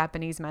 polite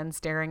Japanese men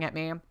staring at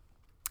me. I'm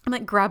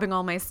like grabbing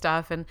all my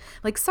stuff and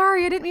like,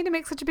 sorry, I didn't mean to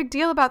make such a big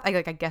deal about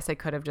I guess I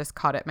could have just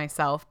caught it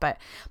myself. But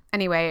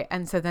anyway.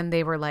 And so then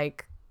they were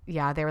like,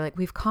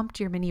 we've comped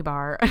your mini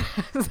bar. I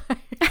was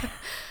like,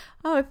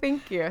 oh,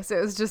 thank you. So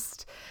it was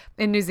just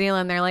in New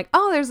Zealand, they're like,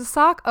 oh, there's a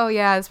sock. Oh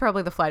yeah, it's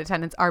probably the flight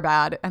attendants are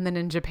bad. And then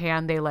in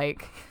Japan, they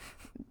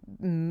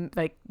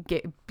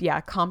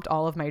comped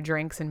all of my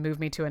drinks and moved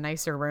me to a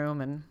nicer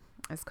room, and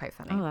it's quite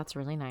funny. Oh, that's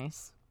really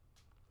nice.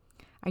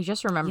 I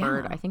just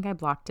remembered. I think I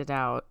blocked it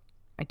out.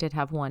 I did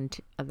have one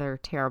other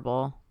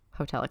terrible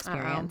hotel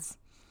experience.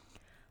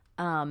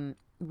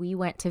 We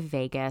went to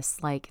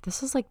Vegas, like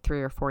this was like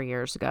 3 or 4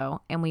 years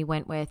ago, and we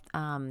went with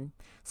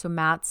so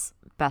Matt's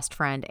best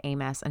friend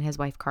Amos and his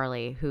wife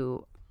Carly,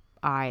 who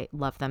I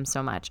love them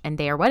so much, and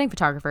they are wedding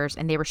photographers,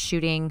 and they were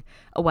shooting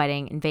a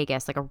wedding in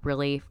Vegas, like a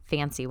really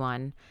fancy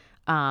one,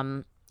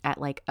 at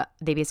like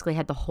they basically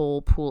had the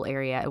whole pool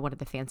area at one of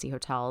the fancy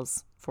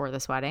hotels for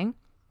this wedding.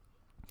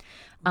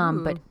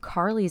 But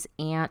Carly's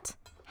aunt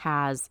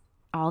has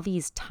all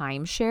these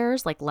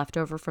timeshares like left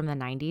over from the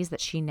 90s that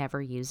she never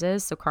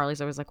uses. So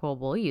Carly's always like, well,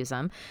 we'll use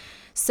them.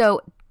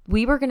 So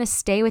we were going to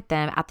stay with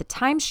them at the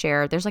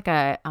timeshare. There's like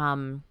a,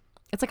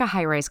 it's like a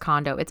high-rise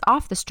condo. It's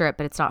off the strip,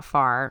 but it's not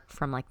far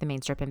from like the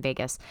main strip in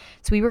Vegas.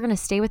 So we were going to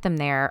stay with them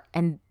there,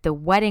 and the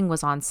wedding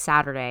was on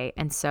Saturday.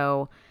 And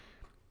so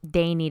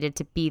they needed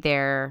to be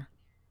there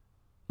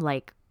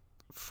like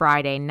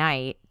Friday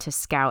night to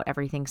scout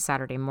everything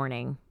Saturday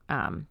morning,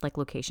 like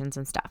locations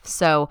and stuff.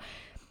 So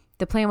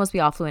the plan was we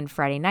all flew in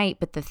Friday night,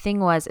 but the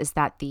thing is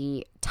that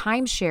the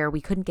timeshare,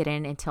 we couldn't get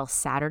in until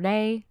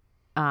Saturday,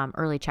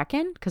 early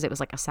check-in, because it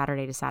was like a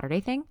Saturday to Saturday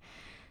thing.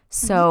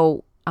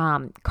 So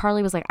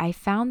Carly was like, I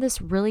found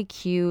this really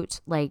cute,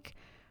 like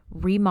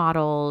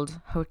remodeled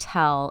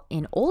hotel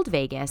in Old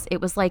Vegas. It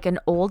was like an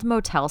old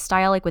motel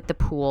style, like with the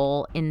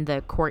pool in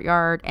the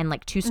courtyard and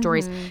like 2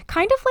 stories,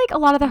 kind of like a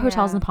lot of the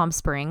hotels in Palm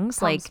Springs.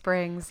 Palm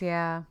Springs,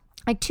 yeah.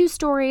 Like 2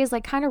 stories,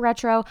 like kind of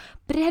retro,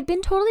 but it had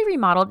been totally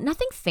remodeled.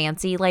 Nothing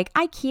fancy, like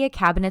IKEA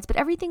cabinets, but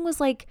everything was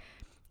like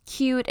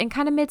cute and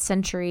kind of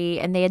mid-century,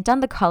 and they had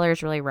done the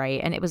colors really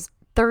right, and it was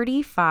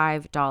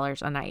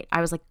 $35 a night. I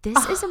was like, this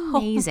is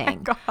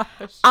amazing. Oh my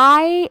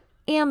gosh.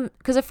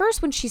 Because at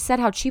first when she said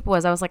how cheap it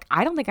was, I was like,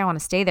 I don't think I want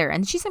to stay there.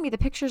 And she sent me the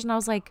pictures, and I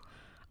was like,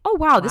 oh,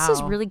 wow, this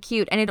is Wow. really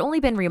cute. And it'd only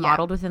been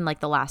remodeled within like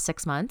the last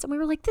 6 months. And we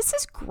were like, this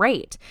is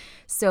great.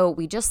 So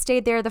we just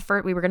stayed there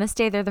we were going to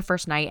stay there the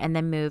first night and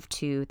then move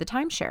to the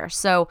timeshare.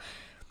 So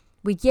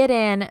we get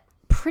in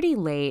pretty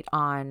late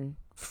on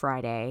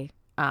Friday,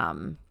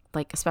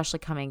 like especially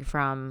coming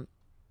from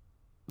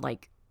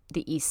like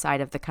the east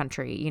side of the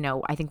country. You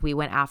know, I think we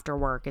went after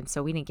work, and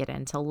so we didn't get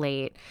in till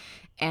late.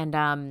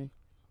 And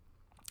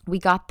we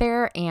got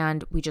there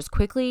and we just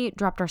quickly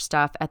dropped our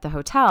stuff at the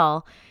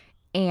hotel.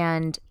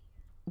 And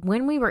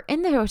when we were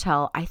in the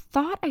hotel, I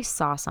thought I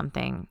saw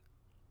something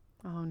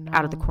Oh no.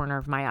 out of the corner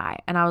of my eye.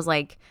 And I was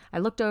like, I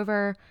looked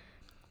over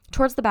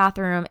towards the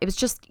bathroom. It was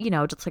just, you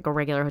know, just like a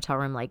regular hotel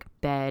room, like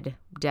bed,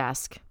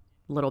 desk,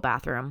 little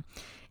bathroom.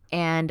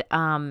 And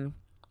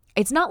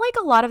it's not like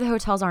a lot of the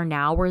hotels are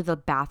now where the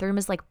bathroom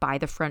is like by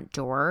the front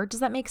door. Does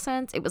that make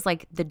sense? It was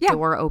like the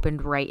door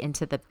opened right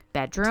into the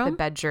bedroom. The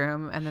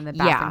bedroom, and then the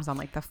bathroom's on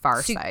like the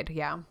far side.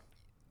 Yeah.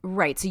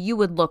 Right. So you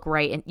would look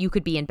right, and you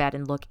could be in bed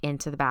and look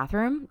into the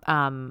bathroom.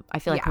 I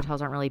feel like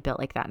hotels aren't really built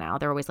like that now.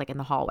 They're always like in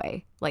the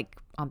hallway, like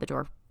on the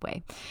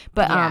doorway.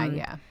 But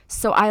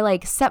so I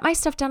like set my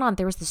stuff down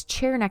there was this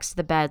chair next to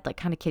the bed, like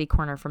kind of kitty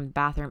corner from the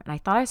bathroom. And I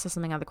thought I saw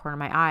something out of the corner of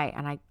my eye.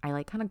 And I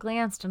like kind of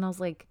glanced, and I was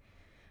like,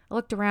 I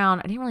looked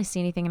around. I didn't really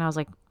see anything. And I was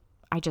like,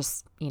 I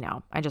just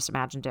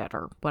imagined it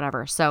or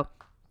whatever. So,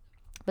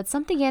 but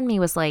something in me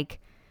was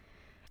like,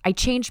 I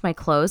changed my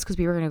clothes because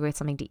we were going to go get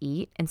something to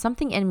eat. And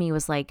something in me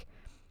was like,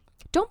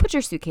 don't put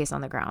your suitcase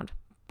on the ground.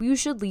 You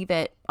should leave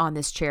it on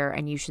this chair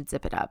and you should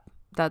zip it up.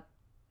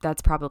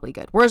 That's probably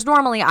good. Whereas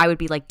normally I would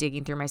be like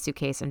digging through my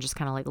suitcase and just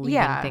kind of like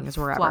leaving things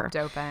wherever. Flopped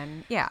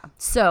open. Yeah.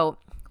 So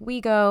we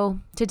go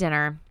to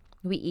dinner.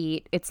 We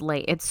eat. It's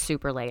late. It's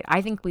super late.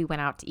 I think we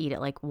went out to eat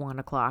at like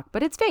 1:00,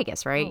 but it's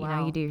Vegas, right? Oh, wow. You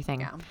know, you do your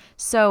thing. Yeah.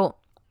 So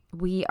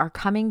we are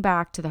coming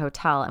back to the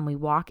hotel and we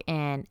walk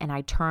in and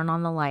I turn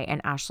on the light,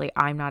 and Ashley,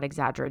 I'm not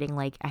exaggerating,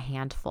 like a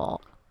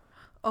handful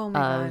Oh my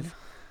God.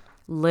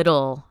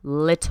 little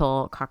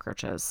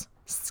cockroaches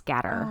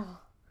scatter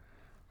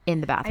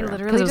in the bathroom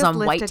because it was on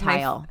white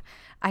tile.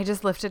 I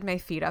just lifted my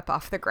feet up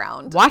off the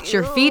ground. Watch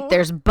your feet.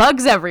 There's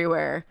bugs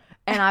everywhere.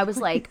 And I was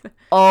like,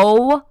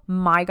 oh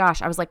my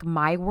gosh. I was like,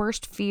 my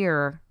worst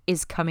fear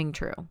is coming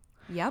true.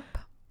 Yep.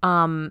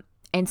 And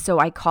so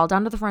I called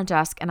down to the front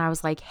desk and I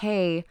was like,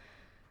 hey,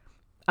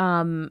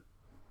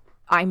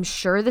 I'm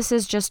sure this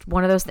is just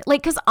one of those things.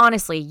 Like, because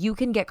honestly, you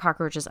can get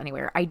cockroaches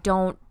anywhere. I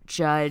don't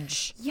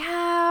judge.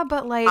 Yeah,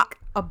 but like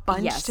a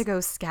bunch yes. to go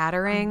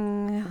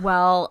scattering.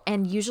 Well,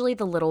 and usually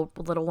the little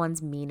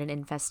ones mean an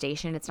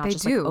infestation. It's not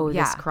just like, oh,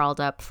 this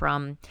crawled up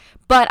from.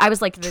 But I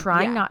was like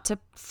trying not to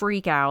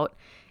freak out.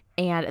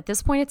 And at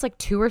this point, it's like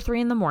 2 or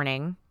 3 in the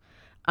morning.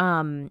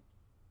 And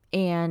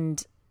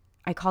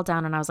I called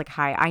down and I was like,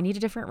 hi, I need a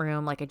different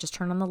room. Like, I just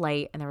turned on the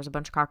light and there was a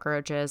bunch of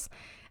cockroaches.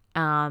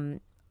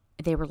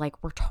 They were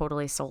like, we're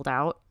totally sold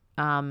out.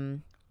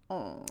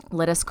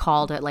 Let us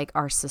called at like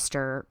our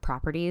sister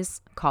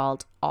properties,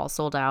 called all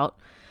sold out.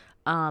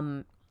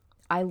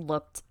 I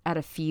looked at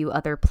a few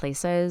other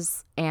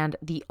places and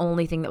the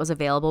only thing that was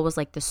available was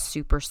like the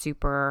super,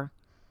 super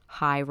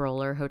high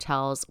roller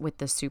hotels with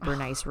the super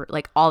nice,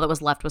 like all that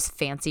was left was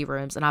fancy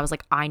rooms. And I was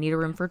like, I need a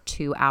room for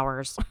 2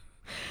 hours.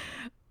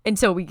 And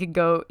so we could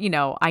go, you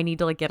know, I need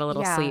to like get a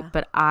little sleep,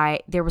 but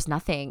there was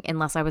nothing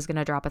unless I was going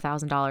to drop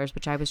 $1,000,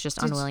 which I was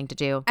just unwilling to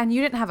do. And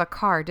you didn't have a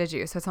car, did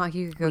you? So it's not like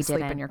you could go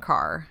sleep in your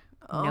car.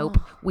 Nope.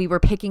 We were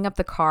picking up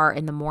the car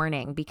in the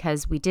morning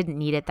because we didn't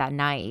need it that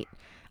night.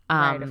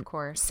 Right, of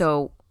course.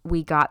 So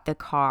we got the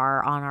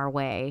car on our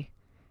way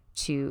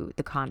to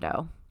the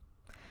condo.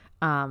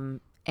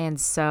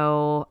 And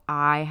so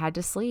I had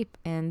to sleep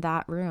in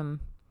that room.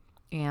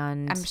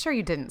 And I'm sure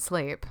you didn't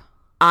sleep.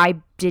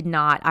 I did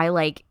not. I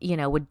like, you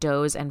know, would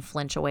doze and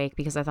flinch awake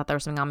because I thought there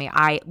was something on me.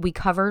 We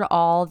covered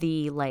all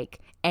the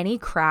like any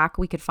crack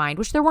we could find,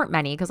 which there weren't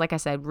many because like I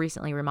said,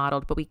 recently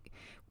remodeled, but we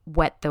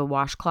wet the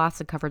washcloths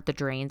and covered the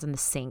drains and the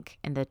sink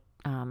and the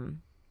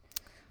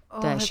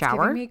that's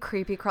shower. Giving me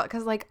creepy crawl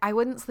because like I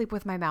wouldn't sleep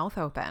with my mouth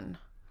open.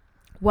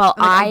 Well,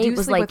 like, I do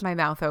was sleep like with my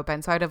mouth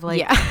open, so I'd have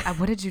like,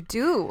 what did you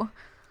do?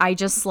 I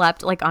just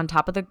slept like on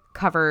top of the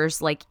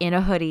covers, like in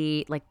a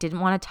hoodie, like didn't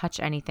want to touch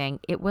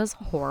anything. It was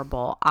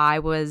horrible. I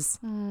was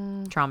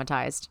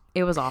traumatized.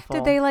 It was awful.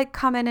 Did they like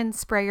come in and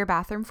spray your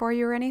bathroom for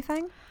you or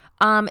anything?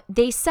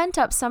 They sent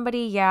up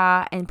somebody,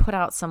 and put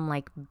out some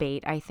like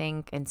bait, I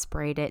think, and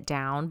sprayed it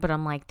down. But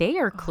I'm like, they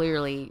are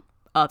clearly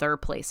other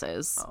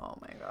places. Oh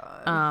my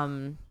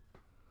God.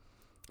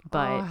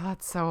 But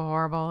that's so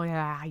horrible.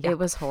 Yeah. It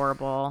was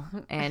horrible.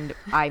 And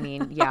I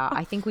mean,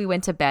 I think we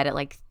went to bed at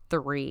like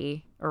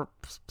 3 or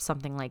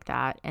something like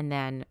that, and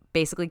then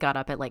basically got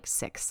up at like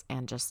 6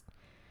 and just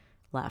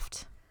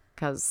left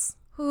because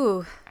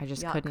I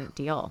just couldn't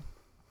deal.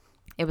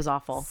 It was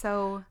awful.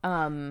 So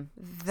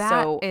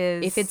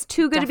is if it's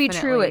too good to be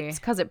true, it's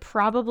because it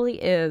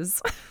probably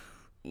is.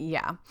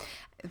 Yeah.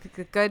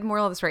 The good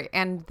moral of the story.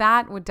 And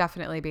that would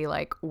definitely be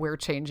like, we're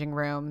changing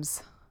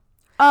rooms.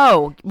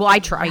 Oh, well, I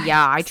try.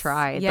 Yeah, I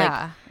tried.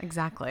 Yeah,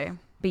 exactly.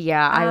 But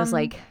yeah, I was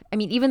like, I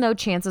mean, even though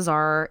chances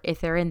are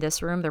if they're in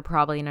this room, they're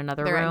probably in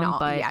another room.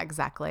 But yeah,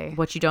 exactly.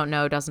 What you don't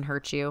know doesn't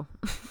hurt you.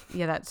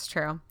 Yeah, that's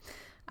true.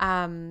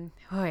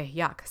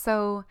 Yuck.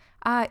 So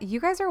you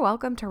guys are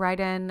welcome to write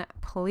in.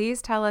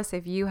 Please tell us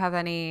if you have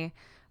any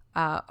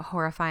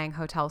horrifying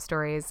hotel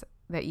stories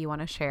that you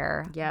want to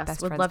share. Yes,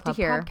 Best would Friends love to Club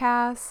hear.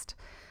 Podcast,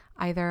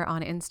 either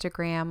on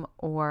Instagram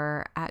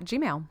or at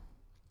Gmail.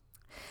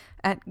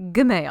 At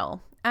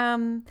Gmail.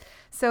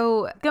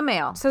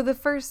 Gmail. So the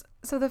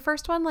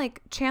first one,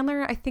 like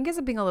Chandler, I think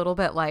is being a little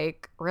bit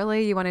like,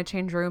 really, you want to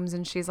change rooms?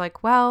 And she's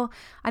like, well,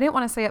 I didn't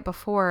want to say it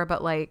before,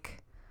 but like,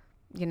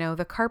 you know,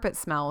 the carpet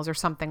smells or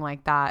something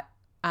like that.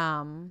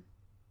 I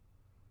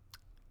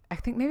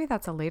think maybe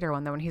that's a later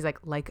one though, when he's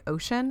like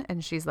ocean,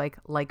 and she's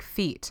like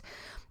feet.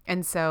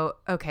 And so,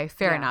 okay,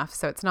 fair enough.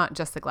 So it's not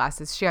just the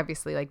glasses. She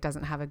obviously like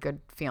doesn't have a good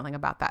feeling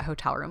about that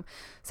hotel room.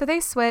 So they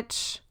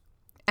switch,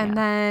 and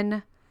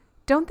then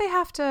don't they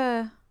have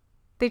to,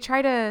 they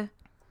try to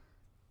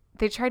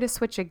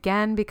switch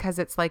again because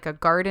it's like a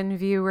garden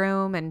view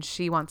room and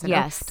she wants an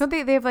don't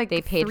they have like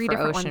they paid 3 for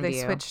different ocean ones they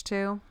view. switch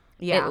to?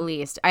 Yeah. At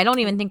least. I don't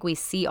even think we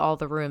see all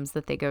the rooms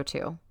that they go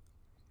to.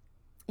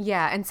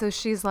 Yeah. And so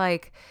she's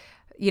like,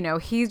 you know,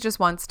 he just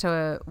wants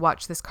to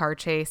watch this car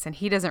chase and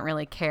he doesn't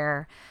really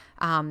care.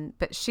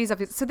 But she's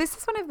obviously, so this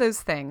is one of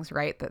those things,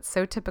 right, that's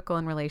so typical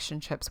in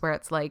relationships where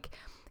it's like,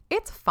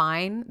 it's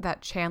fine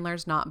that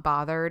Chandler's not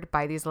bothered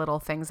by these little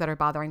things that are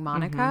bothering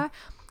Monica,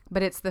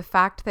 but it's the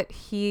fact that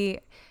he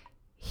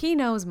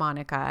knows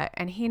Monica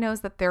and he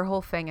knows that their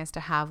whole thing is to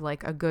have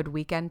like a good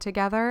weekend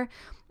together.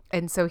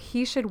 And so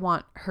he should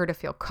want her to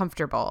feel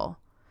comfortable,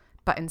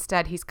 but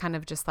instead he's kind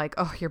of just like,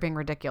 oh, you're being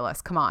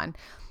ridiculous. Come on.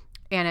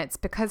 And it's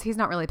because he's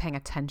not really paying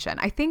attention.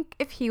 I think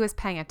if he was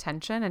paying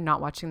attention and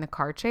not watching the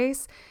car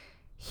chase,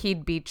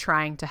 he'd be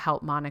trying to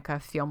help Monica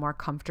feel more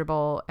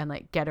comfortable and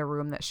like get a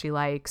room that she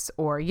likes,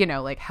 or, you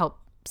know, like help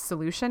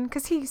solution,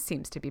 because he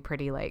seems to be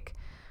pretty like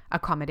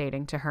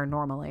accommodating to her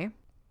normally.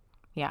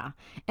 Yeah.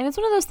 And it's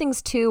one of those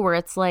things too where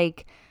it's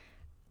like,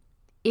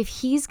 if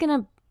he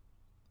doesn't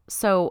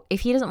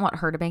want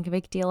her to make a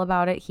big deal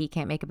about it, he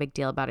can't make a big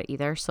deal about it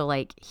either. So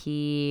like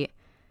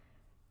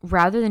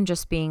rather than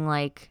just being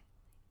like,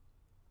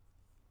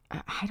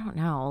 I don't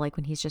know, like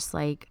when he's just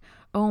like,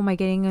 oh, am I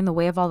getting in the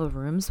way of all the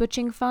room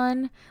switching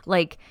fun?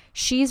 Like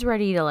she's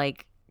ready to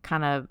like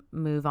kind of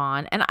move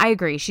on. And I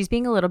agree. She's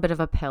being a little bit of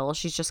a pill.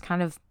 She's just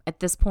kind of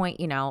at this point,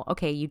 you know,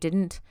 okay, you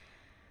didn't,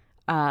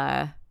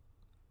 they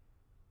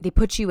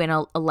put you in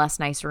a less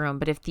nice room,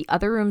 but if the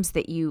other rooms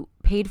that you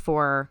paid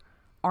for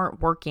aren't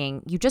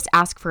working, you just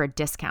ask for a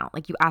discount.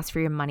 Like you ask for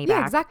your money back.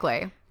 Yeah,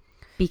 exactly.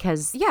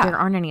 Because there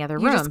aren't any other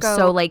You rooms. just go,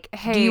 so like,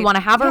 hey, do you want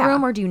to have a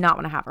room or do you not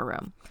want to have a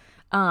room?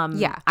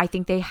 Yeah. I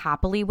think they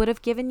happily would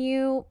have given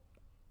you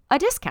a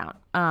discount.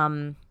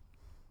 I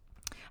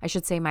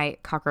should say my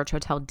Cockroach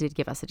Hotel did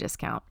give us a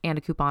discount and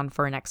a coupon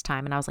for next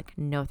time. And I was like,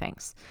 no,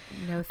 thanks.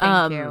 No,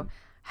 thank you.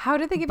 How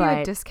did they give you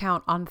a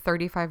discount on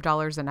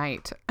 $35 a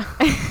night?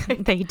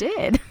 They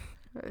did.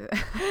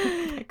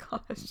 Oh my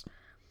gosh.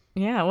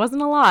 Yeah, it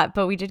wasn't a lot,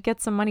 but we did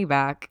get some money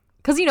back.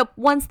 Because, you know,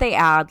 once they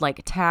add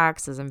like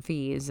taxes and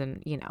fees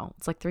and, you know,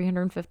 it's like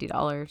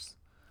 $350.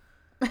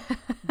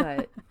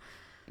 But,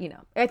 you know,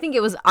 I think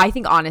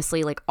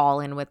honestly, like all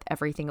in with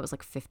everything, it was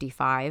like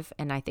 55.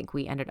 And I think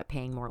we ended up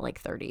paying more like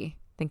 30.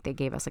 I think they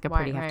gave us like a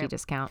pretty hefty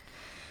discount.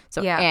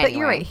 So yeah, anyway. But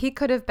you're right. He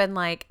could have been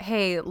like,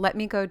 hey, let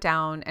me go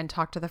down and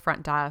talk to the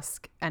front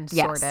desk and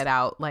sort it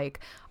out. Like,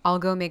 I'll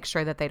go make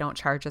sure that they don't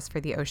charge us for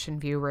the ocean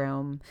view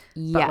room.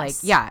 Yes. But like,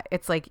 yeah,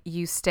 it's like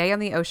you stay on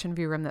the ocean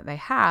view room that they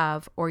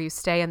have, or you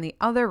stay in the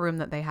other room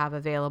that they have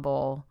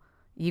available.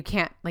 You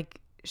can't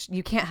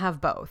have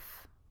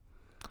both.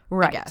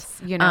 Right. I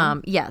guess, you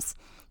know? Yes.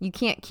 You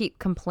can't keep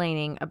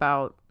complaining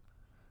about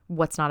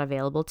what's not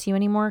available to you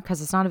anymore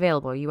because it's not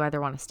available. You either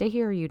want to stay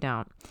here or you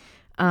don't.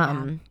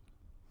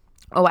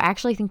 Oh, I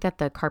actually think that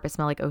the carpet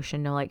smell like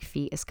ocean, no like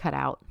feet is cut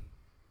out.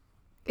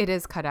 It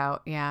is cut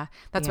out. Yeah.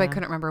 That's why I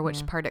couldn't remember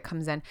which part it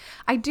comes in.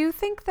 I do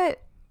think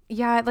that,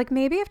 yeah, like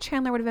maybe if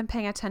Chandler would have been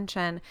paying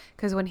attention,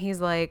 because when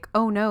he's like,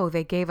 oh no,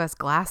 they gave us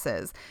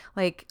glasses,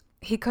 like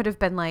he could have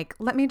been like,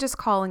 let me just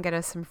call and get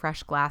us some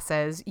fresh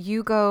glasses.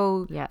 You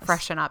go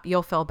freshen up.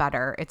 You'll feel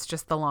better. It's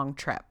just the long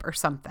trip or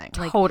something.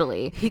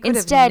 Totally. Like, he could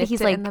instead, have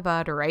he's it like in the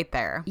bud right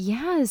there.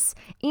 Yes.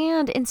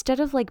 And instead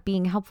of like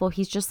being helpful,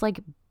 he's just like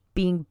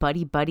being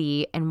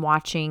buddy and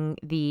watching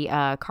the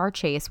car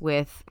chase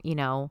with, you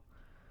know,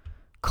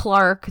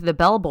 Clark, the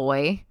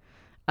bellboy.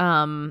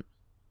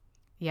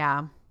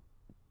 Yeah.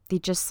 They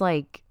just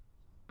like,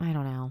 I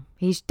don't know.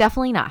 He's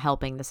definitely not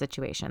helping the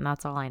situation.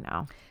 That's all I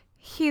know.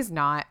 He's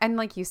not. And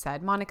like you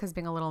said, Monica's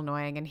being a little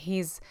annoying and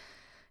he's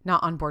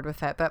not on board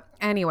with it. But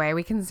anyway,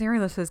 we can see where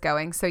this is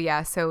going. So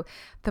yeah, so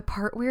the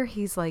part where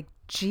he's like,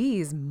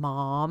 geez,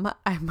 mom,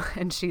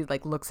 and she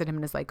like looks at him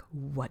and is like,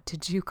 what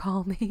did you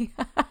call me?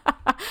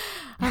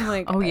 I'm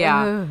like, oh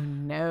yeah, oh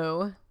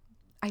no.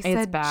 I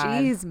said,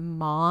 geez,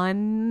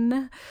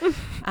 mon.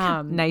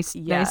 Nice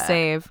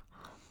save.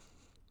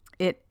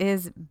 It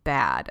is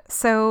bad.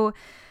 So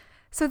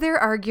they're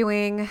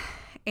arguing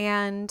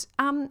And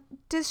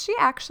does she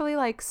actually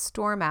like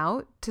storm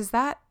out?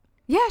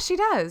 Yeah, she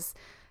does.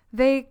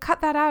 They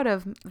cut that out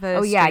of the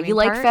Oh yeah, you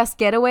like part. fast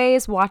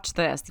getaways? Watch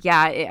this.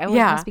 Yeah, it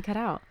must be cut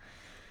out.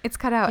 It's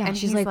cut out. Yeah, and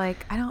she's he's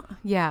like, I don't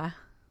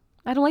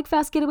like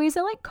fast getaways.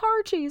 I like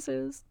car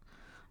chases.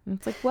 And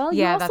it's like, well,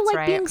 you Yeah, also that's like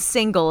right. being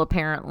single,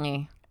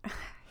 apparently.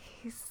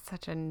 He's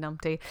such a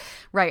numpty.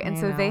 Right. And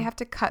I so they know. have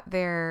to cut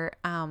their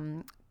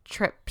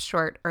trip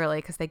short early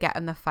because they get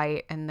in the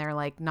fight and they're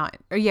like not,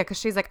 or yeah, because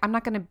she's like, I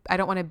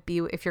don't want to be,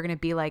 if you're going to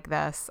be like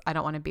this, I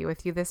don't want to be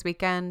with you this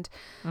weekend.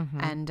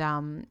 And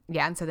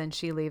yeah. And so then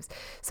she leaves.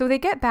 So they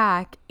get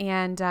back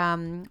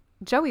and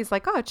Joey's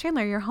like, oh,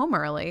 Chandler, you're home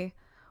early.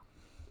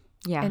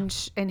 Yeah.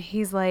 And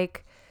he's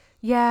like,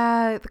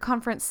 yeah, the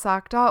conference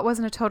sucked. Oh, it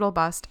wasn't a total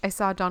bust. I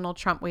saw Donald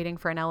Trump waiting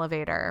for an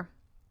elevator.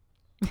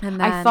 And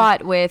then I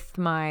fought with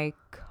my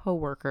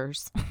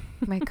coworkers.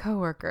 my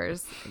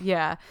coworkers.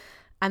 Yeah.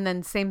 And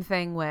then same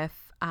thing with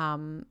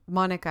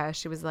Monica.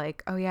 She was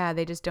like, oh yeah,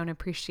 they just don't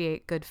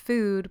appreciate good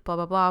food, blah,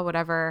 blah, blah,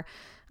 whatever.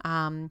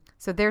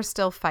 So they're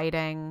still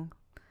fighting.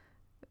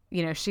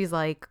 You know, she's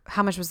like,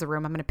 how much was the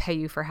room? I'm going to pay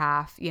you for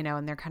half, you know,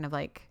 and they're kind of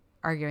like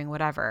arguing,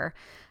 whatever.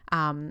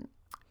 And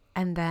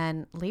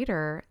then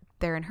later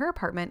they're in her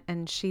apartment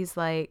and she's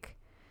like,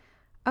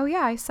 oh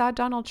yeah, I saw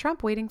Donald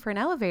Trump waiting for an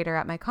elevator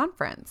at my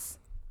conference.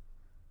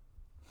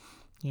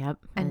 Yep.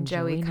 And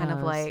Joey kind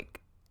of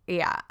like,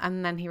 yeah.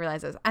 And then he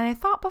realizes, and I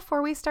thought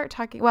before we start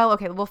talking, well,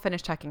 okay, we'll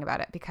finish talking about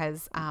it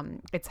because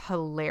it's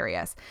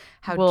hilarious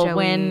how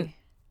Joey.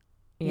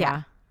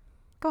 Yeah.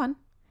 Go on.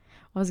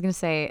 I was going to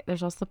say,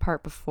 there's also the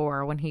part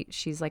before when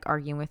she's like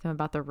arguing with him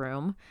about the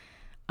room.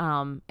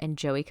 And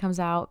Joey comes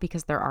out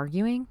because they're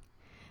arguing.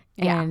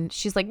 Yeah. And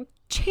she's like,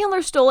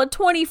 Chandler stole a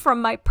 20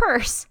 from my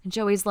purse. And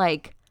Joey's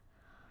like,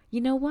 you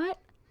know what?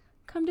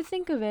 Come to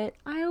think of it,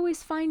 I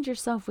always find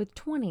yourself with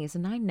 20s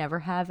and I never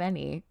have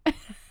any.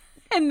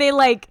 And they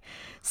like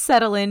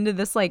settle into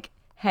this like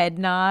head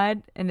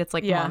nod. And it's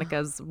like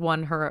Monica's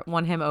won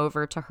him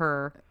over to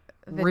her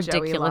The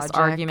ridiculous Joey logic.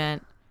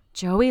 argument.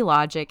 Joey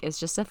logic is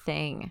just a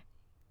thing.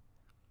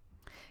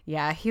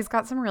 Yeah, he's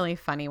got some really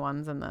funny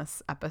ones in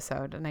this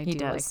episode, and I do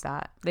like does.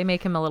 that. They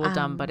make him a little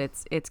dumb, but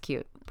it's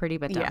cute. Pretty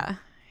but dumb. Yeah,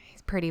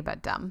 he's pretty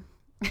but dumb.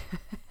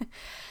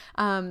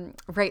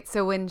 Right.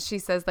 So when she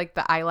says like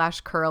the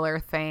eyelash curler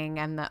thing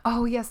and the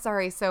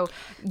so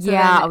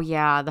yeah,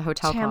 then the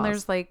hotel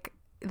Chandler's calls. like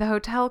the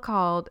hotel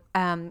called.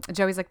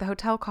 Joey's like the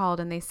hotel called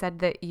and they said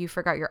that you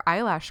forgot your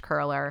eyelash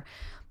curler,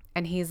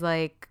 and he's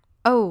like,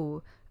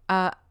 oh,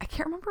 I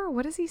can't remember,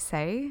 what does he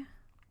say?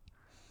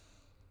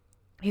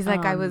 He's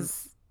like, I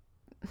was.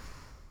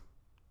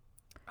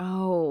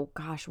 Oh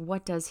gosh,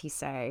 what does he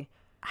say?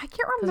 I can't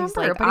 'Cause remember. he's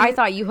like, but I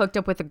thought you hooked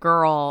up with a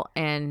girl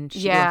and she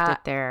Yeah.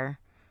 left it there.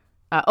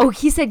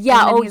 He said,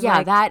 yeah. And then Oh he's yeah,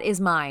 like- that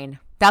is mine.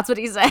 That's what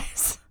he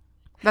says.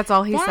 That's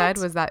all he said That-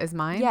 was that is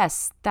mine.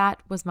 Yes, that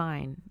was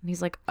mine. And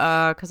he's like,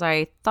 because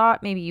I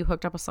thought maybe you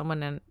hooked up with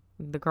someone and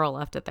the girl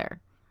left it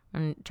there.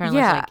 And Chandler's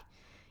Yeah. like,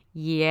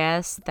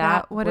 yes,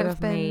 that would have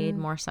been made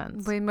more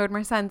sense. Way made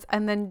more sense.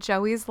 And then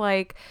Joey's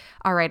like,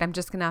 all right, I'm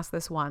just gonna ask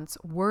this once.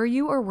 Were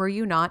you or were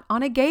you not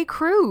on a gay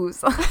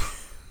cruise?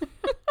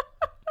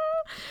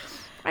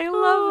 I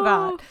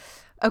love that.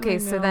 Okay,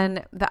 so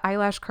then the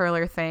eyelash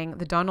curler thing,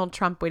 the Donald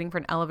Trump waiting for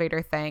an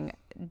elevator thing,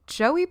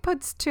 Joey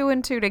puts two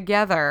and two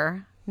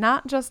together,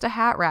 not just a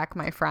hat rack,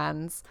 my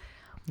friends,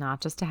 Not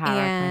just a hat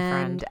rack, my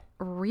friend.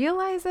 and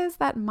realizes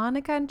that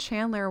Monica and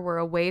Chandler were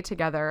away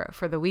together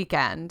for the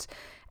weekend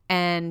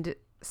and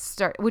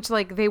which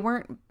like they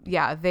weren't,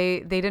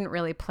 they didn't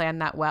really plan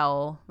that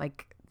well.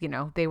 Like, you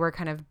know, they were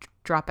kind of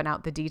dropping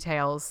out the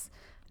details,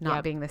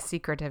 not being the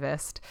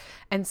secretivist.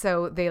 And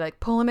so they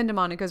like pull him into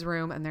Monica's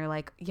room and they're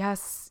like,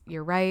 yes,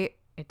 you're right.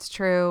 It's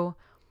true.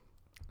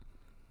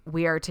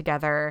 We are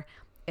together.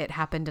 It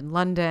happened in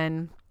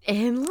London.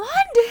 In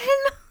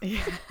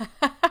London.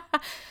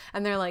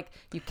 And they're like,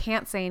 you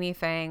can't say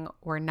anything.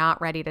 We're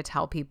not ready to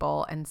tell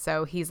people. And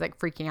so he's like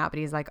freaking out, but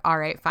he's like, all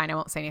right, fine. I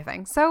won't say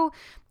anything. So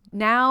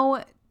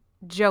now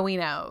Joey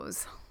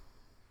knows.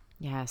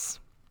 Yes.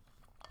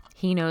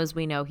 He knows,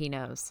 we know he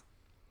knows.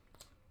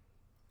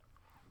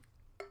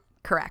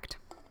 Correct.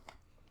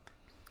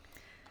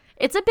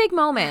 It's a big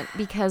moment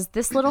because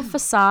this little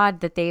facade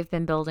that they've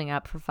been building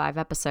up for 5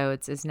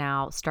 episodes is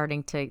now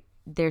starting to,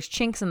 there's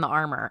chinks in the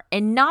armor.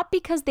 And not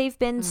because they've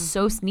been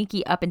so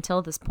sneaky up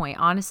until this point.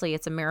 Honestly,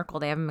 it's a miracle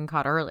they haven't been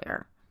caught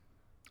earlier.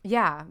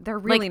 Yeah, they're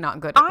really Like, not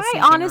good at the I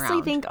sneaking honestly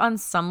around. think on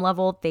some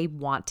level they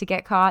want to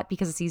get caught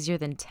because it's easier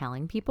than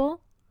telling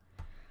people.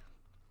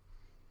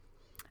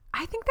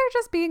 I think they're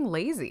just being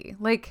lazy.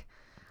 Like,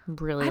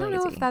 Really I don't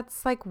know lazy. if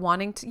that's like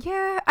wanting to,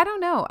 I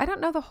don't know. I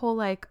don't know the whole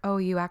like, oh,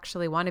 you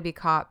actually want to be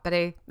caught. But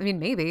I mean,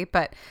 maybe,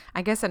 but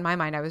I guess in my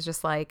mind, I was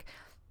just like,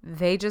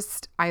 they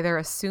just either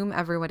assume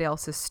everybody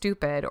else is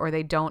stupid or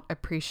they don't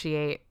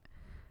appreciate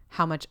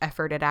how much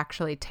effort it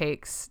actually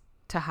takes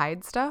to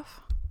hide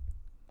stuff.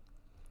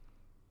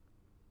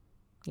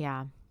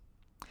 Yeah.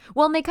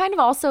 Well, and they kind of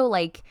also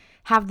like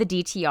have the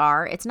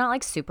DTR. It's not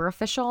like super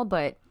official,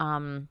 but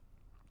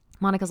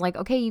Monica's like,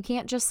 okay, you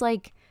can't just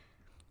like,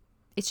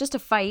 it's just a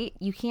fight.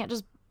 You can't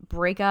just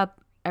break up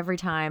every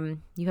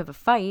time you have a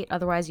fight.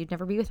 Otherwise, you'd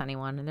never be with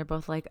anyone. And they're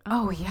both like,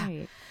 oh yeah.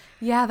 Right.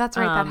 Yeah, that's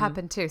right. That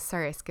happened too.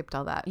 Sorry, I skipped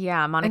all that.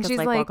 Yeah, Monica's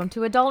like, welcome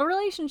to adult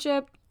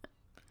relationship.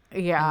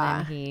 Yeah.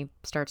 And then he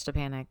starts to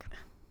panic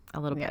a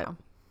little bit.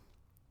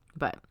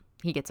 But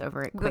he gets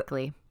over it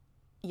quickly.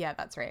 Yeah,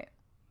 that's right.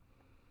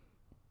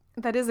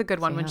 That is a good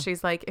one when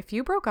she's like, if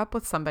you broke up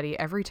with somebody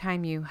every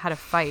time you had a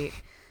fight,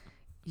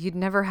 you'd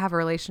never have a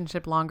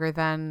relationship longer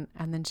than,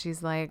 and then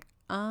she's like,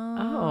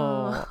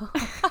 oh.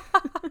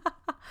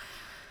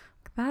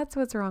 That's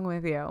what's wrong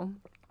with you.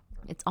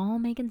 It's all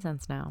making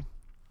sense now.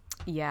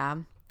 Yeah.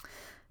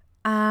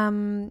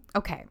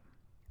 Okay.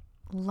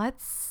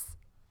 Let's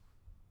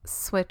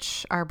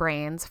switch our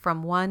brains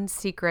from one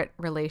secret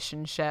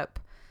relationship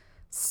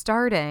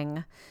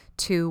starting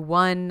to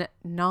one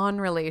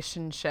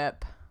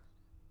non-relationship,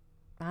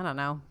 I don't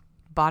know,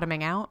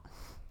 bottoming out.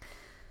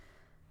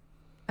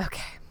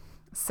 Okay.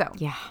 So,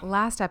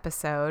 last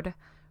episode,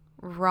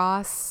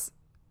 Ross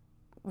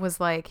was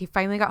like, he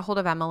finally got hold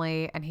of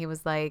Emily and he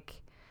was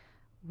like,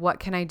 what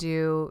can I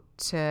do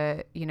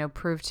to,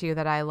 prove to you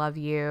that I love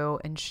you?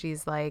 And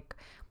she's like,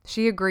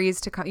 she agrees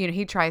to,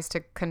 he tries to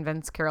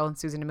convince Carol and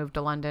Susan to move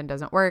to London.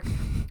 Doesn't work.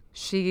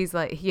 She's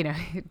like,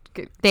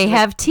 they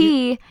have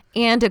tea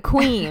and a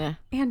queen.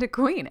 And a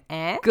queen,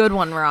 eh? Good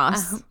one,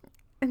 Ross.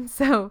 And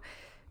so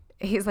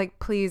he's like,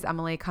 please,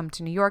 Emily, come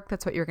to New York.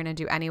 That's what you're going to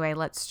do anyway.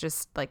 Let's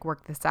just like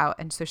work this out.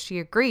 And so she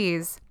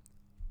agrees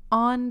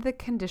on the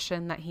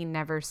condition that he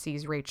never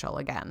sees Rachel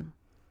again.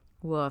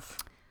 Woof.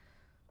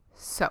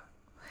 So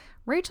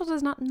Rachel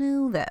does not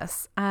know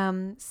this.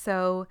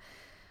 So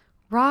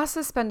Ross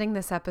is spending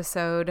this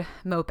episode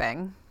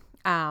moping.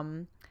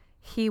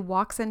 He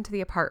walks into the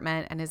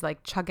apartment and is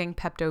like chugging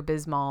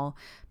Pepto-Bismol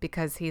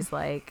because he's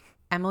like,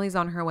 Emily's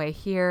on her way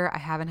here. I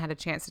haven't had a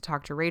chance to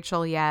talk to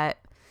Rachel yet.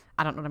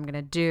 I don't know what I'm going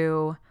to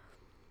do.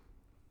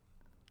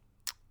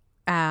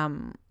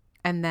 And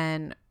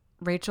then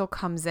Rachel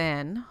comes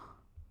in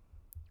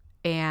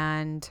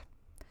and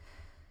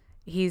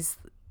he's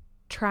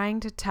trying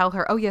to tell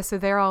her, so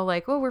they're all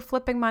like, oh, we're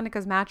flipping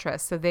Monica's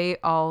mattress. So they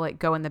all like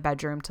go in the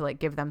bedroom to like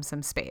give them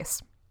some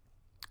space.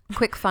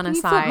 Quick fun Can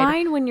aside. You flip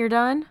mine when you're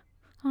done?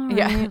 All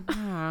right.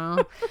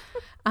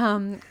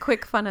 Yeah.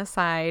 Quick fun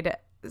aside.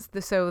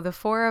 So the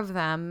four of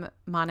them,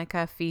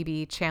 Monica,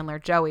 Phoebe, Chandler,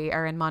 Joey,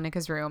 are in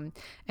Monica's room,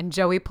 and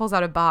Joey pulls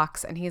out a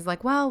box and he's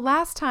like, well,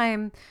 last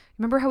time,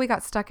 remember how we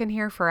got stuck in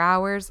here for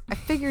hours? I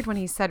figured when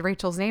he said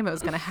Rachel's name, it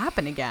was going to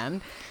happen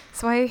again.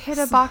 So I hit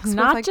a box with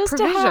like just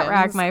provisions. A hat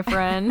rack, my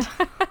friend.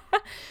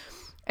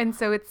 And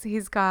so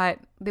he's got,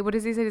 what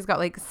does he say? He's got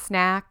like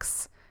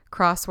snacks,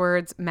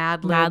 crosswords,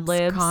 Mad Libs,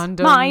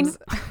 condoms.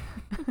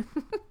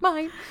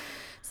 Mine.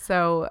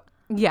 So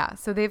yeah,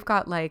 so they've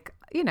got like,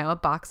 a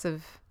box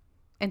of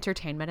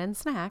entertainment and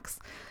snacks.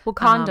 Well,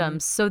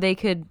 condoms, so they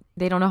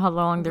don't know how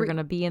long they're going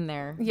to be in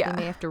there. Yeah. Then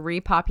they have to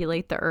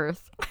repopulate the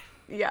earth.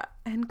 Yeah.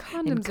 And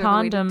condoms,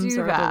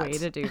 are the way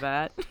to do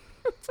that.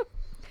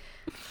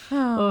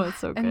 Oh, it's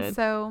so good.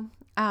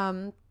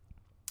 And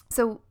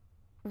so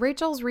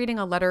Rachel's reading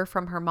a letter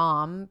from her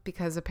mom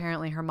because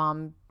apparently her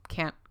mom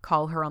can't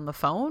call her on the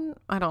phone.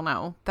 I don't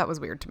know. That was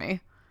weird to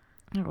me.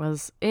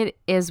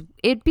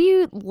 It'd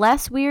be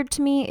less weird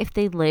to me if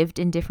they lived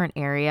in different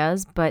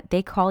areas, but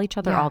they call each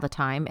other all the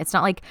time. It's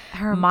not like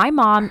my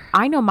mom.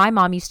 I know my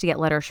mom used to get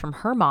letters from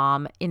her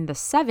mom in the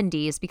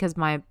 70s because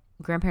my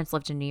grandparents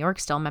lived in New York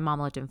still. My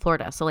mom lived in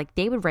Florida. So like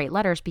they would write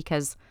letters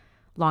because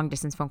long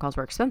distance phone calls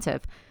were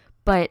expensive.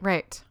 But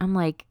I'm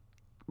like,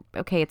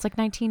 okay, it's like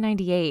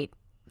 1998.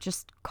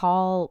 Just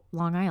call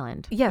Long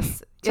Island.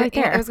 Yes. It's right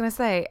there. I was going to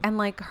say, and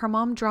like her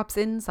mom drops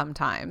in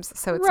sometimes.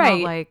 So it's not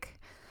like,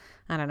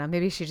 I don't know,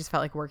 maybe she just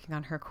felt like working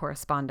on her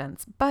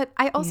correspondence. But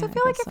I also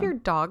feel like if your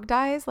dog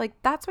dies, like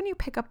that's when you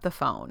pick up the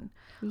phone.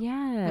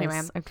 Yes.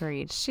 Anyway,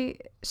 agreed. She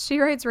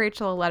writes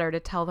Rachel a letter to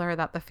tell her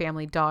that the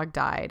family dog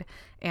died.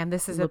 And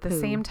this is at the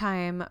same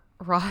time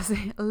Ross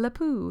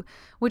Lapoo,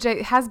 which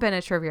has been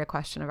a trivia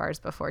question of ours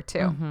before too.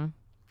 Mm-hmm.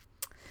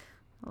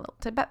 A little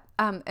tidbit.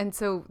 And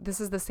so this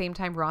is the same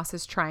time Ross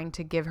is trying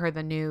to give her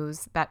the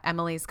news that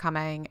Emily's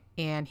coming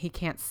and he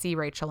can't see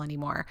Rachel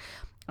anymore.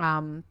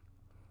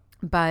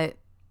 But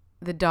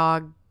the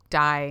dog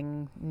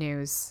dying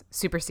news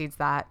supersedes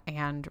that.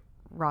 And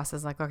Ross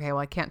is like, okay,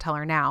 well, I can't tell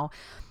her now.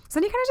 So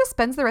then he kind of just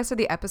spends the rest of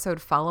the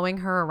episode following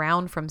her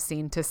around from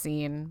scene to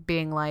scene,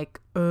 being like,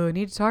 oh, I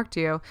need to talk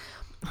to you.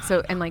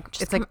 So, and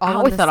like, it's like all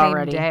on the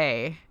same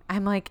day.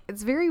 I'm like,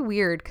 it's very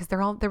weird because they're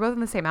both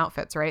in the same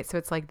outfits, right? So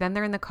it's like, then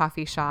they're in the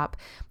coffee shop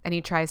and he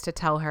tries to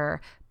tell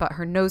her, but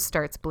her nose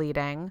starts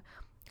bleeding.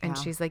 And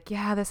she's like,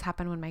 yeah, this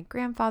happened when my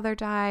grandfather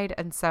died.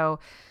 And so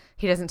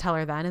he doesn't tell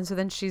her then. And so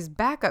then she's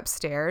back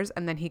upstairs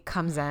and then he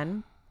comes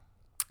in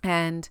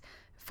and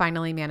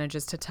finally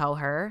manages to tell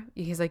her.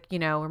 He's like,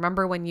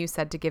 remember when you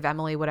said to give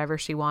Emily whatever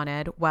she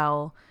wanted?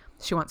 Well,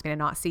 she wants me to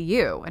not see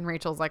you. And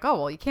Rachel's like, oh,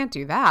 well, you can't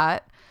do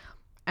that.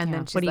 And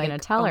then she's like, what are you going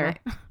to tell her?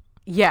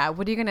 Yeah.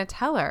 What are you going to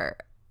tell her?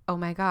 Oh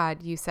my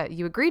God. You said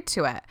you agreed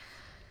to it.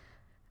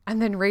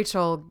 And then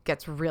Rachel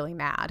gets really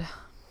mad.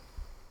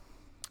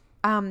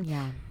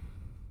 Yeah.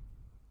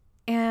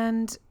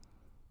 And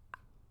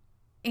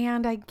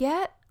I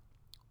get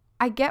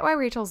why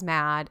Rachel's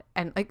mad,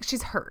 and like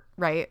she's hurt,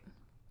 right?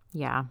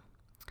 Yeah.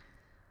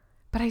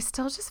 But I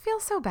still just feel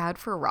so bad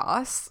for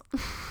Ross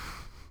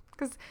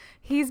because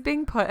he's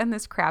being put in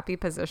this crappy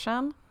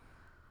position.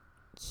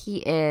 He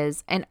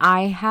is. And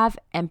I have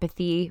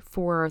empathy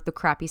for the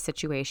crappy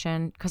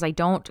situation because I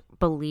don't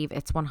believe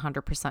it's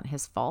 100%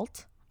 his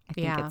fault. I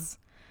think it's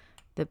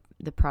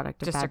the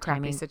product of just bad a crappy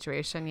timing.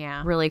 situation.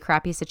 Yeah. Really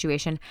crappy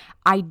situation.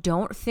 I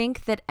don't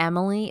think that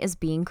Emily is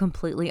being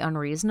completely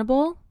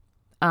unreasonable.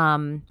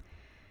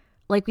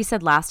 Like we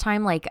said last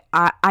time, like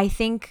I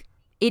think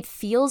it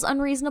feels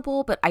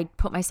unreasonable, but I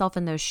put myself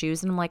in those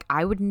shoes and I'm like,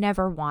 I would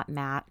never want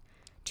Matt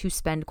to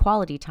spend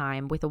quality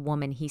time with a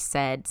woman he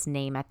said's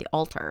name at the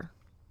altar.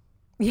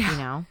 Yeah. You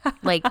know,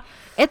 like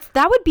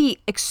that would be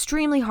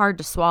extremely hard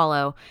to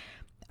swallow.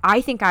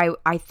 I think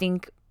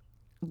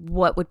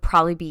what would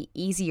probably be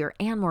easier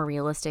and more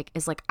realistic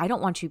is like, I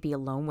don't want you to be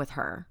alone with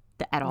her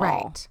at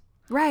all.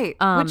 Right.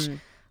 Which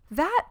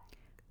that,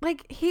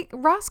 like,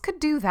 Ross could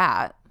do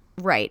that.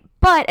 Right.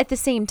 But at the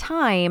same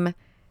time,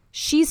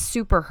 she's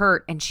super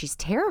hurt and she's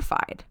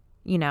terrified,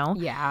 you know?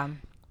 Yeah.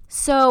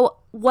 So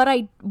what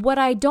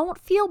I don't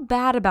feel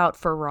bad about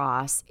for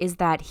Ross is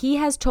that he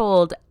has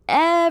told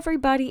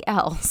everybody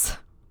else.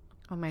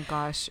 Oh my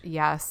gosh.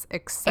 Yes.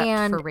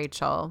 Except for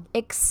Rachel.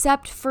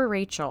 Except for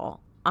Rachel.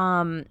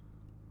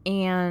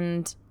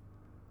 And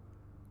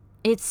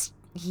it's,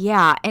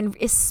 yeah. And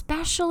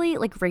especially,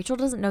 like, Rachel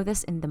doesn't know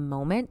this in the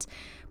moment,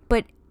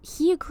 but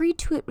he agreed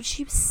to it when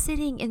she was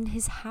sitting in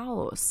his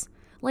house.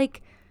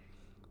 Like,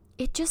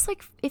 it just,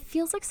 like, it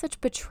feels like such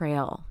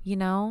betrayal, you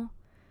know?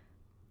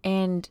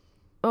 And,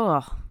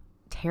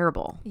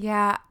 terrible.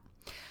 Yeah.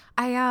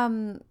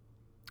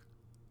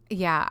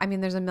 Yeah, I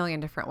mean, there's a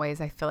million different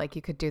ways I feel like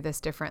you could do this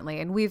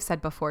differently. And we've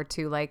said before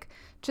too, like,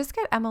 just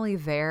get Emily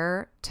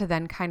there to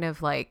then kind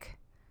of like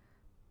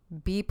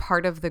be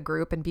part of the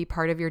group and be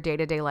part of your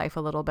day-to-day life a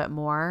little bit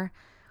more.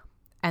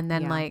 And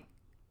then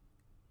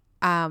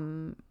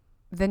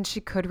then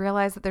she could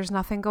realize that there's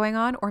nothing going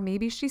on, or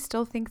maybe she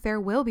still think there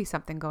will be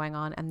something going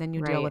on, and then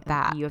you deal with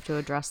that. You have to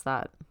address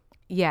that.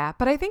 Yeah,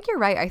 but I think you're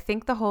right. I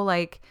think the whole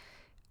like,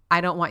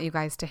 I don't want you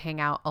guys to hang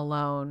out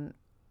alone,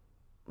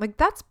 like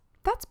that's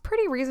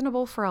pretty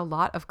reasonable for a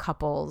lot of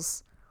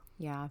couples.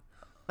 Yeah.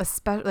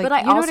 Especially, but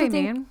I you know also what I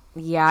think, mean?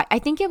 Yeah, I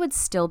think it would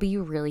still be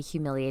really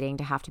humiliating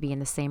to have to be in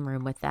the same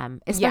room with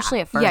them,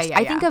 especially at first. Yeah.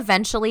 I think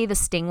eventually the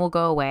sting will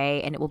go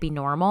away and it will be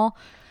normal.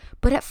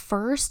 But at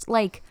first,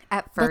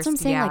 that's what I'm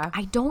saying. Yeah. Like,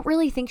 I don't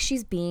really think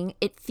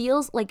it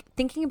feels like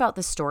thinking about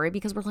this story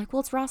because we're like, well,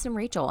 it's Ross and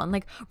Rachel. And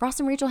like, Ross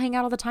and Rachel hang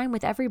out all the time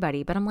with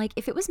everybody. But I'm like,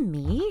 if it was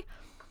me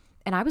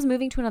and I was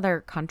moving to another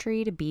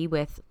country to be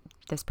with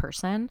this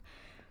person.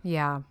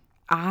 Yeah.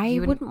 I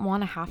wouldn't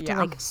want to have to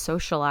like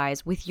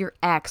socialize with your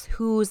ex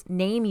whose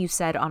name you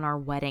said on our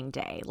wedding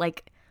day.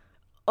 Like,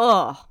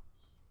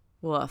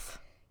 woof.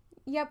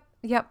 Yep.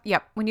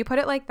 When you put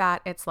it like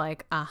that, it's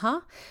like,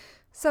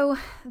 So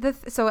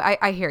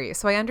I hear you.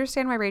 So I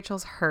understand why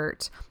Rachel's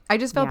hurt. I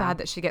just feel bad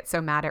that she gets so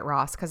mad at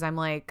Ross because I'm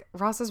like,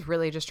 Ross is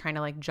really just trying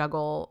to like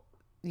juggle,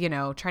 you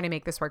know, trying to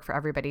make this work for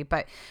everybody.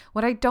 But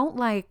what I don't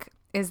like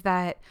is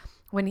that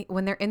when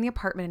they're in the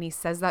apartment and he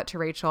says that to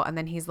Rachel and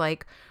then he's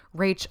like,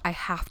 Rach, I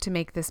have to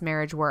make this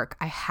marriage work.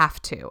 I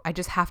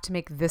just have to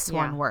make this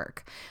one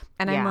work.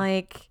 And I'm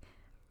like,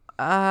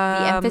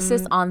 the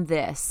emphasis on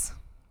this.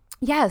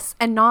 Yes.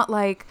 And not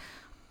like,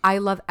 I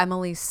love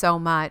Emily so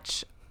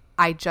much.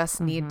 I just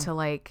need to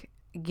like,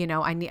 you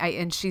know,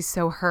 and she's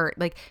so hurt.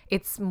 Like,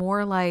 it's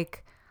more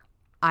like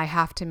I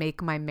have to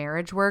make my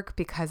marriage work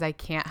because I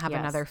can't have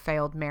another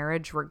failed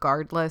marriage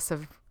regardless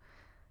of,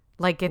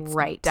 like, it's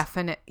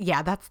definite.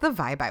 Yeah, that's the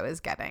vibe I was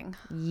getting.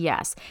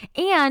 Yes.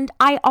 And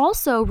I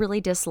also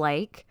really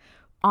dislike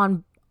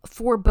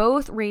for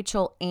both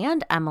Rachel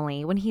and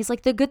Emily when he's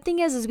like, the good thing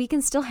is we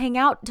can still hang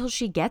out until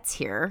she gets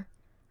here.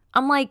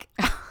 I'm like,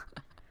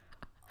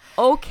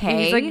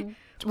 okay. He's like,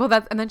 well,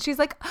 and then she's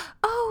like,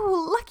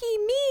 oh,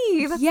 lucky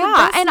me.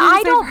 That's and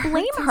I don't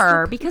blame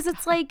her because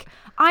it's like,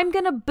 I'm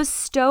going to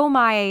bestow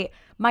my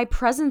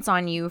presence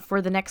on you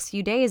for the next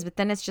few days, but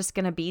then it's just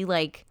going to be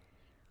like,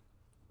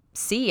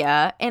 see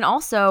ya. And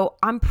also,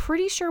 I'm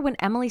pretty sure when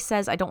Emily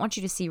says, I don't want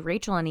you to see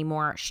Rachel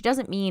anymore, she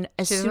doesn't mean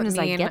as soon as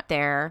I get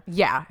there.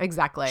 Yeah,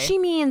 exactly. She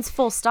means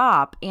full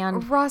stop.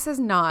 And Ross is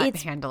not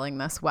handling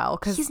this well.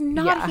 He's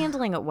not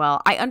handling it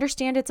well. I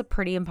understand it's a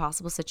pretty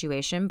impossible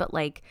situation, but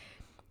like,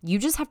 you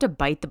just have to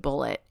bite the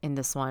bullet in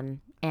this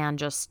one and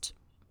just,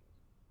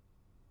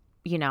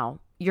 you know,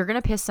 you're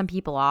going to piss some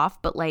people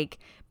off, but like,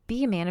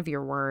 be a man of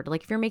your word.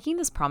 Like, if you're making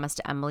this promise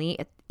to Emily,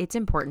 it's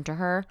important to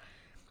her.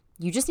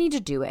 You just need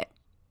to do it.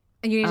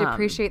 And you need to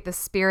appreciate the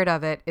spirit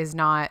of it is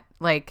not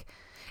like,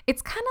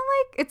 it's kind of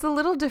like, it's a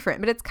little different,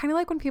 but it's kind of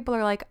like when people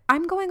are like,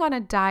 I'm going on a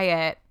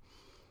diet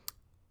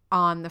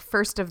on the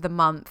 1st of the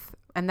month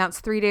and that's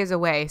 3 days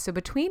away. So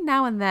between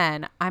now and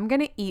then, I'm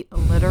going to eat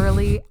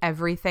literally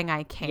everything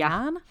I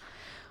can.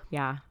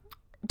 Yeah.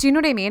 Do you know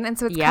what I mean? And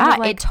so it's Yeah, kind of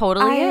like, it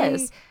totally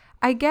is.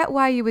 I get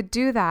why you would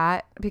do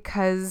that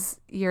because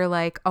you're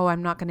like, oh,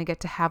 I'm not going to get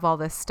to have all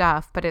this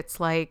stuff. But it's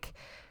like,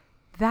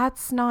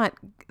 that's not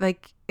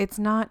like, it's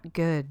not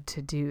good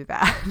to do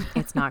that.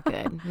 It's not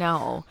good.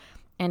 No.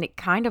 And it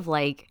kind of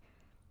like,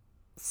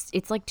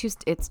 it's like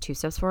it's two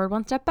steps forward,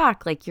 one step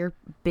back. Like you're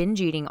binge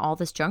eating all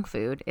this junk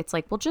food. It's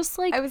like, well, just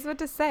like I was about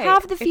to say,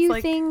 have the few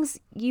like, things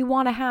you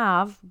want to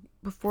have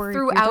before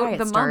your throughout diet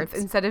the starts.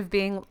 month instead of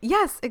being,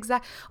 yes,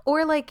 exactly.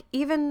 Or like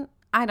even,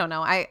 I don't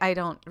know. I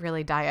don't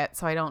really diet,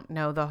 so I don't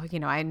know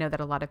I know that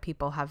a lot of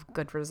people have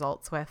good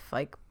results with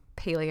like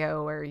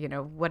paleo or,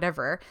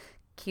 whatever,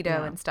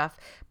 keto and stuff.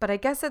 But I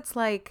guess it's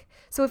like,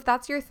 so if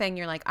that's your thing,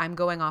 you're like, I'm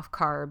going off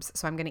carbs,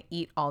 so I'm going to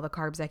eat all the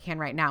carbs I can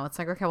right now. It's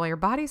like, okay, well, your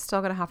body's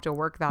still going to have to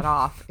work that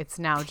off. It's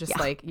now just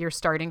like you're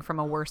starting from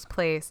a worse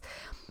place.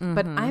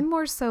 But I'm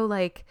more so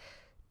like,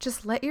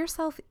 just let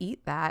yourself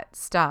eat that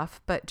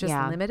stuff, but just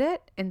limit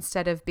it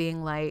instead of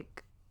being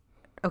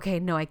okay,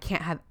 no, I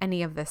can't have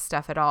any of this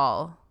stuff at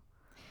all.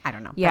 I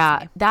don't know.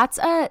 Yeah, that's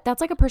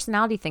like a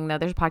personality thing though.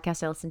 There's a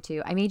podcast I listened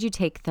to. I made you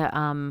take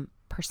the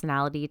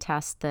personality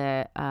test,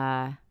 the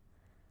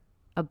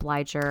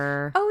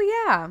Obliger.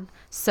 Oh yeah.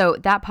 So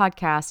that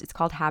podcast, it's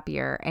called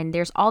Happier, and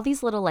there's all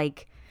these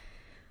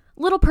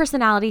little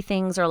personality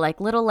things, or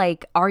little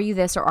are you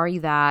this or are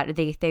you that?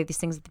 They have these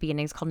things at the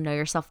beginning. It's called Know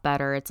Yourself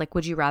Better. It's like,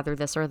 would you rather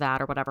this or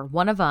that or whatever.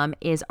 One of them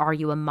is, are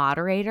you a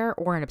moderator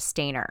or an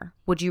abstainer?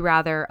 Would you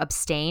rather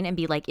abstain and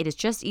be like, it is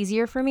just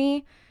easier for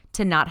me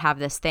to not have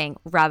this thing,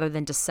 rather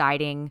than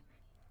deciding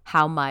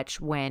how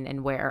much, when,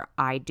 and where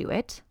I do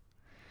it?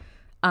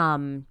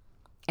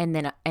 And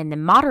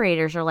then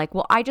moderators are like,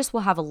 well, I just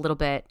will have a little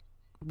bit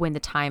when the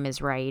time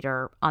is right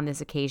or on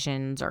these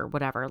occasions or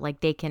whatever.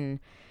 Like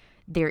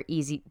they're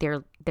easy.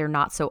 They're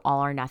not so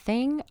all or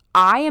nothing.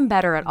 I am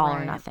better at all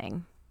or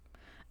nothing.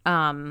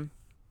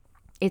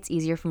 It's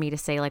easier for me to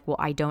say like, well,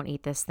 I don't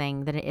eat this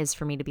thing, than it is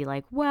for me to be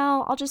like,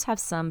 well, I'll just have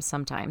some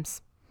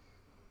sometimes.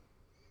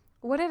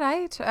 What did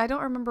I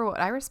don't remember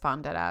what I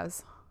responded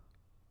as.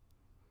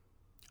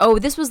 Oh,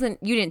 this was you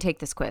didn't take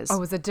this quiz. Oh, it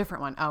was a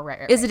different one. Oh,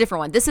 right. It's a different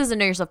one. This is a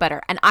Know Yourself Better.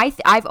 And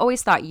I've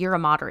always thought you're a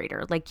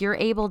moderator. Like you're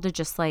able to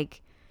just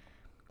like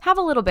have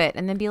a little bit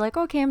and then be like,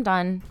 okay, I'm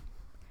done.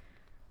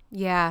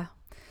 Yeah.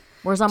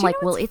 Whereas I'm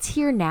like, well, it's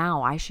here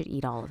now. I should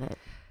eat all of it.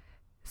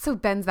 So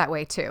Ben's that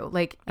way too.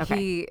 Like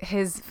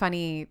his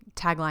funny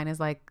tagline is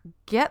like,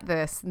 get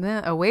this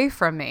away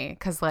from me.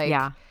 Cause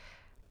like,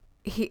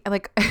 he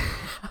like,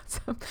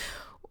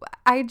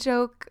 I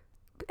joke,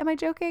 am I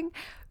joking?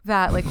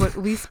 That like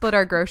we split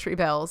our grocery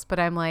bills, but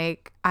I'm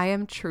like, I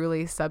am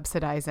truly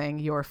subsidizing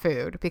your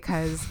food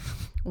because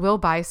we'll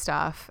buy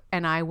stuff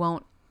and I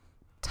won't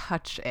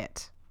touch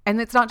it. And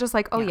it's not just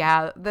like, oh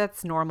yeah,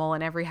 that's normal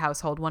in every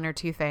household, one or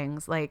two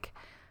things. Like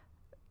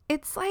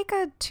it's like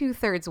a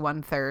 2/3,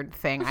 1/3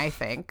 thing, I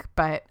think.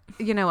 But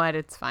you know what?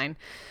 It's fine.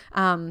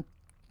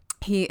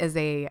 He is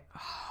a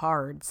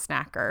hard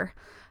snacker.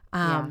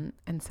 And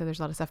so there's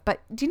a lot of stuff. But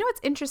do you know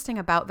what's interesting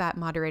about that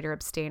moderator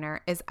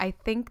abstainer is I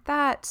think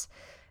that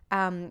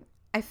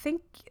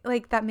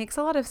like that makes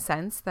a lot of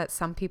sense that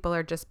some people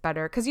are just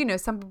better because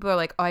some people are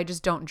like, oh, I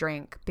just don't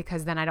drink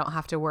because then I don't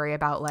have to worry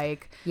about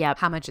like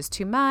how much is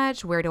too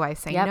much, where do I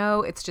say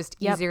no? It's just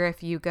easier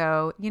if you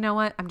go, you know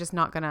what, I'm just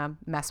not gonna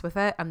mess with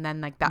it, and then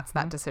like that's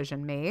that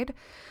decision made.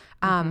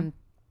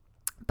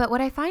 But what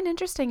I find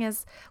interesting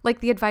is like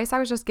the advice I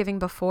was just giving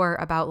before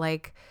about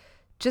like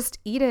just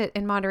eat it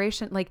in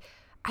moderation. Like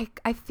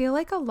I feel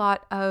like a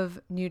lot of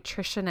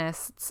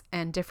nutritionists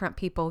and different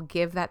people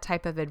give that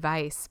type of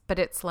advice, but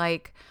it's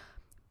like,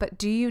 but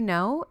do you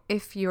know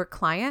if your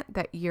client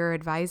that you're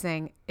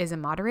advising is a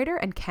moderator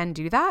and can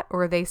do that?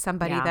 Or are they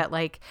somebody that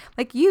like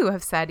you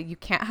have said, you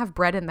can't have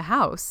bread in the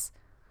house?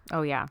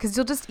 Oh yeah. Because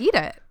you'll just eat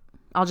it.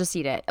 I'll just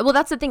eat it. Well,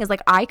 that's the thing is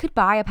like I could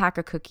buy a pack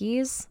of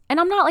cookies and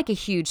I'm not like a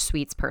huge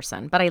sweets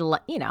person, but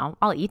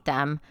I'll eat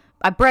them.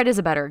 Bread is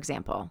a better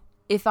example.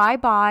 If I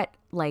bought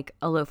like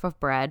a loaf of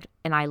bread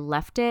and I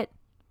left it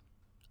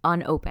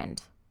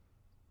unopened,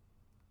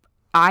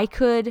 I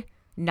could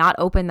not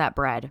open that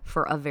bread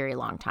for a very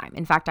long time.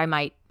 In fact, it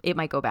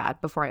might go bad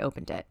before I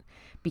opened it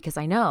because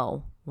I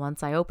know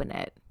once I open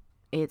it,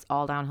 it's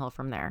all downhill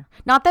from there.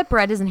 Not that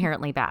bread is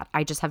inherently bad.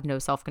 I just have no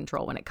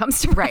self-control when it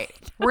comes to bread.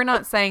 Right. We're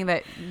not saying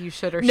that you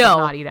should or should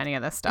not eat any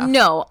of this stuff.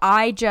 No,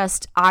 I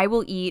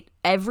will eat,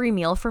 every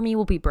meal for me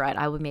will be bread.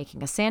 I will be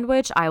making a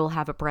sandwich. I will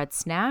have a bread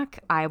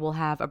snack. I will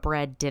have a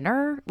bread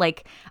dinner.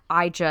 Like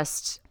I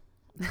just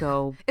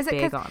go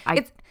big on.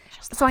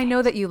 So I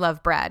know that you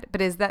love bread, but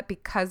is that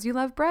because you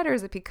love bread or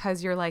is it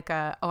because you're like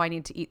I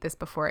need to eat this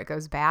before it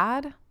goes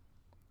bad?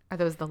 Are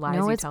those the lies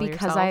you tell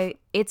yourself?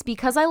 It's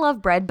because I love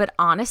bread, but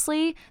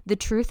honestly, the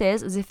truth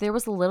is if there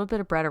was a little bit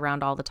of bread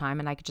around all the time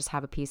and I could just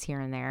have a piece here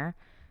and there,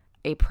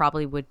 it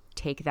probably would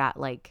take that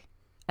like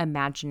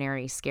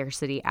imaginary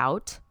scarcity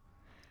out.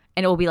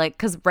 And it will be like,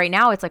 because right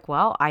now it's like,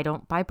 well, I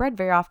don't buy bread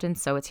very often,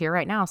 so it's here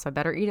right now, so I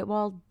better eat it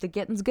while the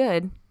getting's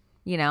good,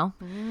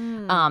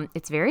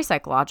 It's very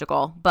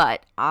psychological,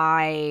 but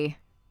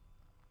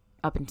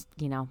up and,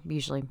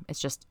 usually it's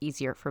just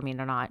easier for me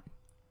to not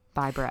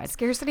buy bread.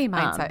 Scarcity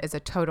mindset is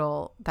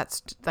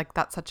that's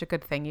such a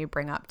good thing you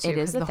bring up too. It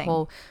is the thing.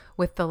 whole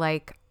with the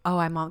like, oh,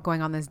 I'm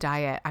going on this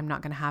diet, I'm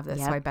not going to have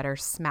this, so I better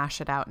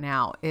smash it out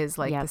now, is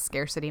like the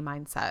scarcity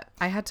mindset.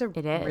 I had to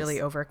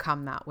really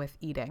overcome that with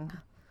eating.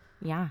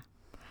 Yeah.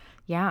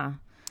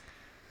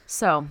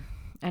 So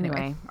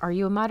anyway, are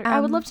you a moderator? I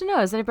would love to know,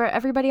 is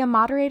everybody a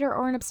moderator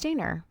or an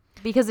abstainer?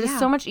 Because it is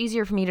so much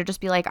easier for me to just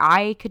be like,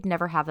 I could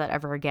never have that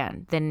ever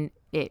again, than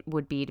it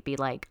would be to be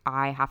like,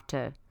 I have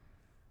to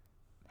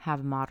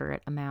have a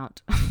moderate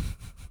amount.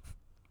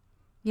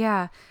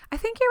 Yeah. I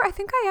think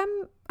I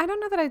am. I don't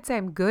know that I'd say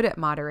I'm good at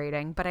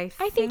moderating, but I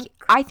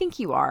think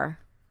you are.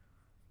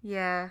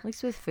 Yeah. At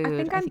least with food. I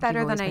think I'm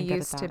better than I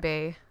used to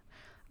be.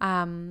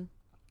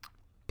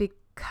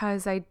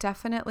 Because I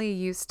definitely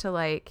used to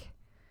like,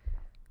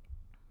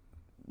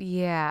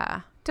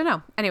 don't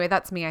know. Anyway,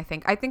 that's me, I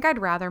think. I think I'd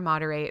rather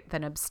moderate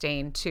than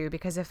abstain too,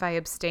 because if I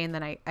abstain,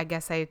 then I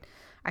guess I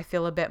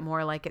feel a bit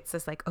more like it's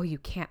just like, oh, you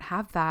can't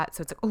have that.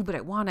 So it's like, oh, but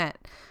I want it.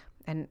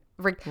 And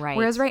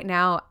whereas right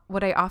now,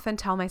 what I often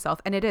tell myself,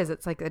 and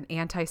it's like an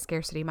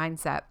anti-scarcity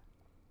mindset,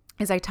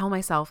 is I tell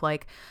myself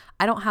like,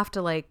 I don't have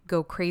to like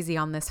go crazy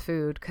on this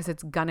food because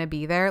it's gonna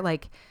be there.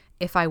 Like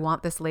if I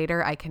want this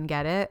later, I can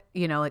get it.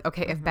 Like,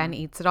 okay, if Ben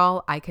eats it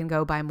all, I can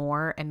go buy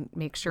more and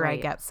make sure I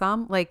get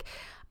some. Like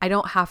I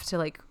don't have to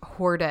like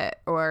hoard it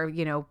or,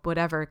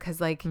 whatever.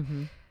 Cause like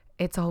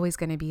it's always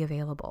going to be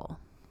available.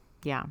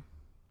 Yeah.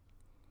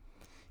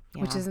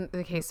 Which isn't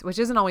the case, which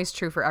isn't always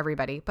true for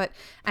everybody. But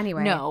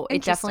anyway. No,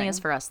 it definitely is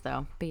for us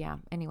though. But yeah,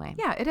 anyway.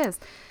 Yeah, it is.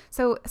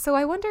 So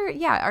I wonder,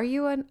 are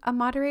you a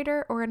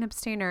moderator or an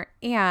abstainer?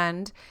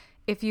 And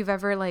if you've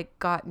ever like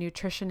got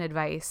nutrition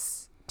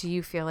advice, do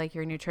you feel like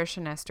your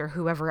nutritionist or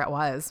whoever it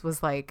was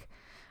like,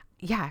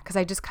 because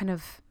I just kind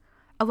of,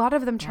 a lot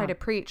of them try to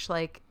preach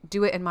like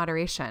do it in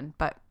moderation,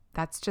 but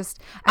that's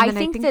just, I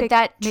think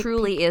that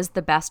truly is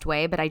the best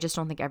way, but I just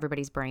don't think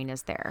everybody's brain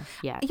is there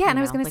yet. Yeah, and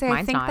I was going to say,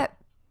 I think that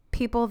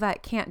people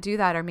that can't do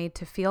that are made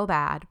to feel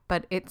bad,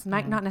 but it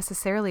might not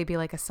necessarily be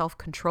like a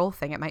self-control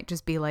thing. It might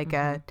just be like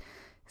a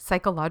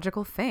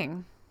psychological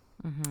thing.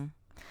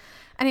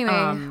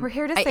 Anyway, we're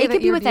here to say that it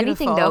could be with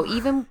beautiful. anything though,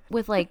 even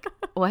with like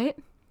what?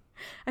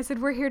 I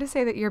said, we're here to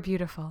say that you're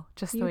beautiful,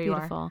 just the way you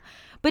are.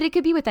 But it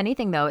could be with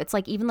anything though. It's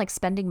like even like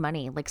spending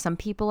money. Like some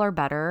people are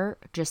better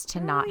just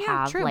to not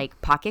have like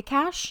pocket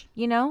cash,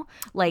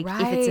 like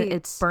if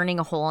it's burning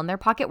a hole in their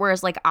pocket.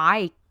 Whereas like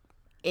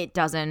it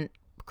doesn't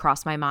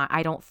cross my mind.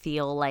 I don't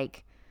feel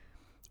like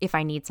if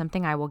I need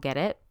something, I will get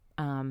it.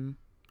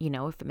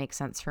 If it makes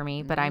sense for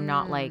me, but I'm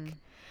not like,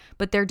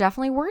 but there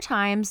definitely were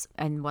times,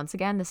 and once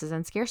again, this is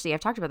in scarcity.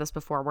 I've talked about this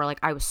before, where like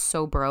I was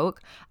so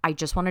broke, I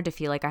just wanted to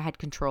feel like I had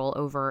control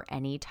over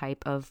any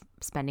type of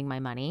spending my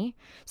money.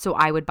 So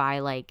I would buy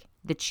like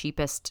the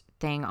cheapest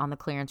thing on the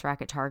clearance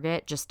rack at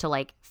Target just to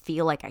like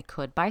feel like I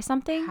could buy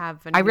something.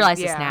 I realize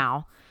this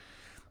now.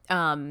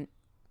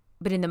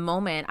 But in the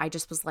moment, I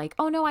just was like,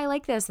 oh no, I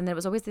like this. And then it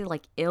was always the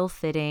like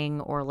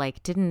ill-fitting or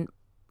like didn't,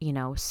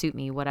 suit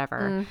me,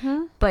 whatever.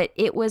 But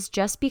it was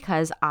just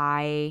because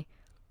I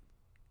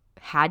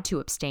had to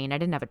abstain. I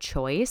didn't have a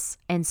choice.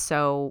 And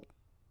so,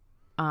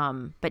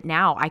 but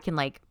now I can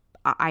like,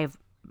 I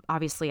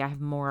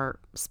have more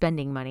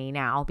spending money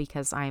now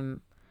because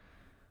I'm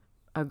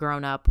a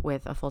grown up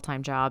with a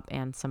full-time job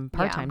and some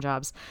part-time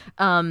jobs.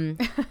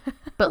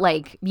 But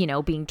like,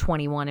 being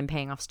 21 and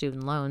paying off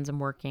student loans and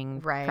working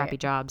crappy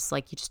jobs,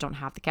 like you just don't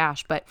have the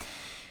cash. But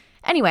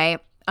anyway,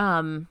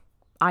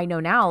 I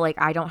know now,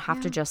 like I don't have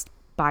to just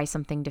buy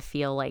something to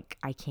feel like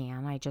I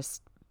can. I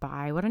just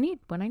buy what I need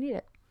when I need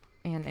it.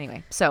 And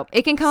anyway, so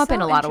it can come up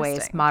in a lot of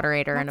ways,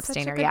 moderator and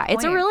abstainer. Yeah,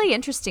 it's a really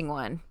interesting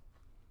one.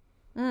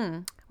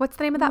 What's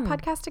the name of that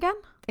podcast again?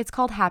 It's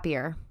called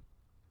Happier.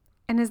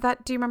 And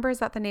do you remember, is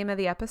that the name of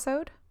the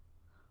episode?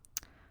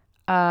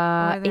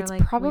 It's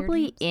like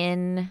probably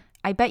in,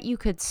 I bet you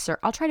could search.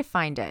 I'll try to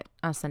find it.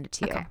 I'll send it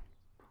to you. Okay.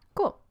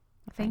 Cool.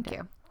 Thank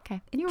you.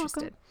 Okay. You're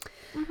welcome.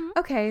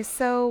 Okay.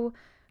 So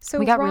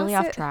we got really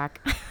off track.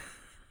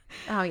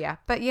 Oh yeah.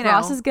 But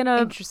Ross is going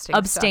to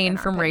abstain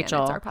from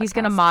Rachel. He's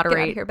going to moderate.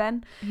 Get out of here,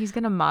 Ben. He's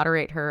going to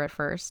moderate her at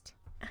first.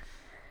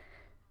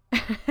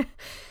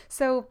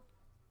 So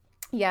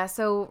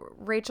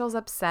Rachel's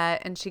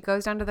upset and she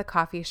goes down to the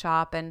coffee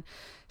shop and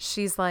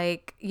she's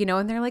like,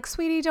 and they're like,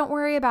 sweetie, don't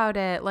worry about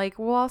it. Like,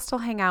 I'll still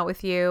hang out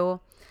with you.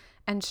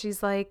 And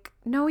she's like,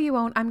 no, you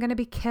won't. I'm going to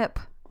be Kip.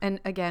 And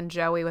again,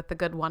 Joey with the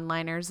good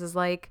one-liners is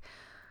like,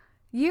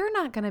 you're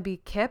not going to be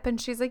Kip. And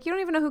she's like, you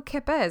don't even know who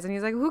Kip is. And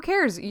he's like, who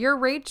cares? You're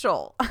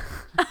Rachel.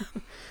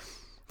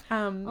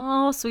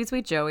 Oh,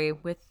 sweet Joey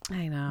with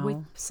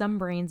some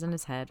brains in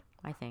his head,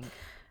 I think.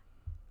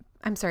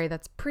 I'm sorry.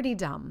 That's pretty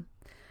dumb.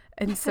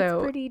 And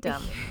so pretty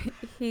dumb.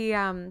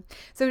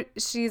 So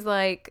she's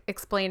like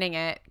explaining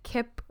it.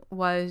 Kip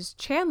was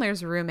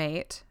Chandler's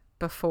roommate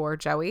before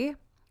Joey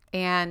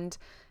and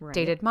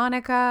dated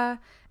Monica.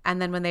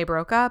 And then when they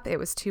broke up, it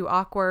was too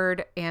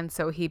awkward. And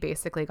so he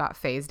basically got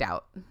phased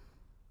out.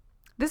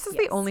 This is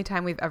the only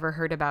time we've ever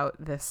heard about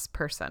this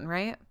person,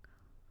 right?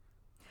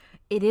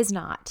 It is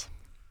not.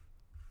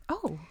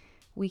 Oh.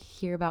 We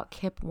hear about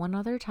Kip one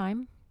other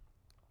time.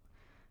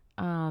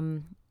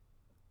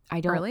 I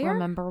don't Earlier?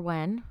 remember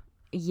when.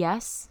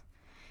 Yes.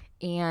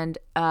 And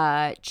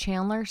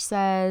Chandler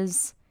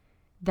says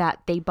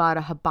that they bought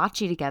a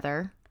hibachi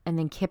together and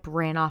then Kip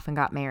ran off and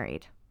got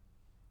married.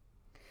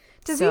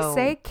 Does he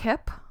say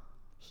Kip?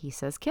 He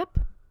says Kip.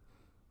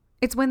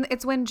 It's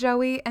when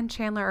Joey and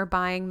Chandler are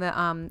buying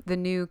the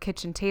new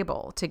kitchen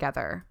table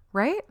together,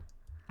 right?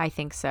 I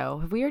think so.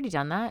 Have we already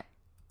done that?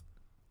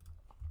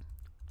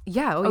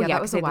 Yeah. Oh, yeah.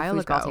 That was a while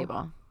ago.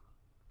 Table.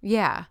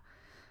 Yeah.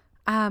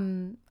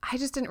 I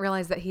just didn't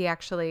realize that he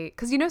actually,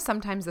 because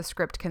sometimes the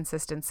script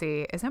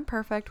consistency isn't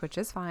perfect, which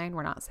is fine.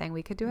 We're not saying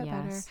we could do it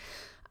better.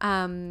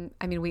 I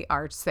mean,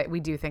 we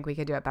do think we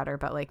could do it better,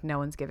 but like no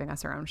one's giving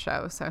us our own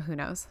show, so who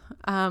knows?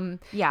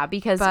 Yeah,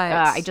 because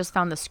I just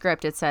found the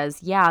script. It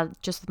says,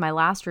 just with my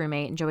last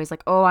roommate, and Joey's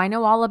like, oh, I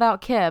know all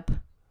about Kip.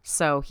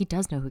 So he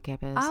does know who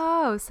Kip is.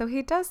 Oh, so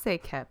he does say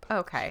Kip.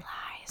 Okay.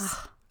 He lies.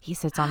 He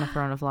sits on the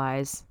throne of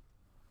lies.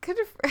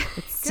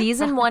 It's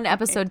season 1,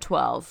 episode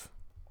 12.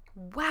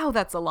 Wow,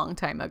 that's a long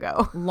time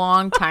ago.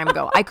 Long time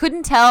ago. I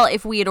couldn't tell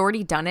if we had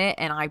already done it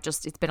and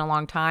it's been a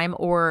long time,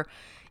 or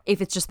if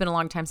it's just been a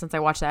long time since I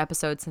watched that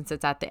episode, since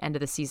it's at the end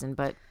of the season.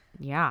 But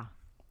yeah,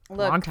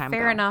 long time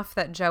fair ago. Enough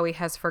that Joey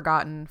has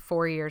forgotten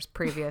 4 years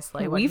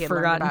previously. We've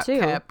forgotten about too.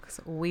 Kip,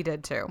 we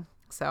did too.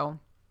 So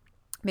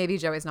maybe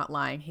Joey's not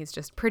lying. He's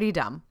just pretty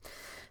dumb.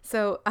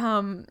 So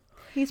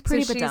he's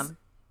pretty dumb.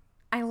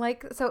 I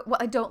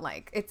don't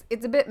like.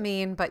 It's a bit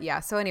mean, but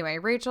yeah. So anyway,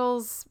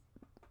 Rachel's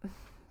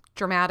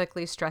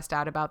dramatically stressed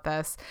out about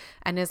this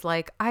and is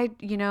like, I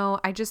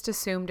just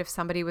assumed if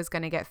somebody was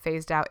going to get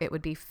phased out, it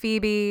would be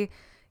Phoebe.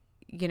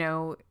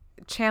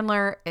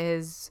 Chandler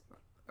is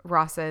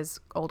Ross's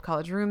old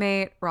college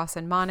roommate. Ross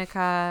and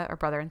Monica are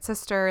brother and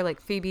sister.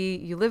 Like, Phoebe,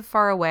 you live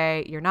far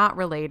away. You're not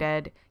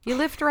related. You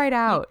lift right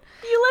out.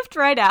 You lift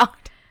right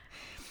out.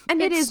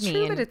 And it is is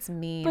true mean. that it's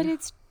mean. But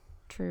it's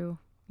true.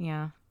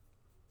 Yeah.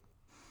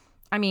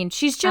 I mean,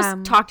 she's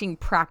just talking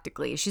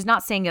practically. She's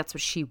not saying that's what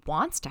she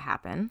wants to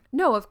happen.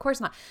 No, of course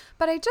not.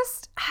 But I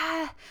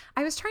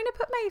was trying to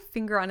put my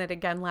finger on it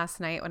again last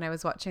night when I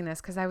was watching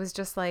this, because I was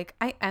just like,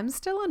 I am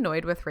still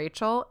annoyed with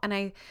Rachel. And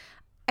I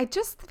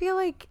just feel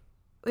like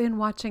in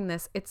watching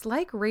this, it's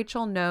like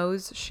Rachel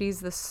knows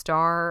she's the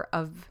star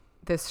of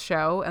this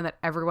show and that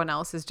everyone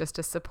else is just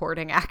a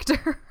supporting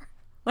actor.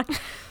 Like,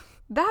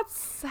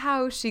 that's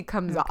how she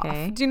comes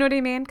off. Do you know what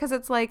I mean? Because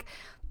it's like,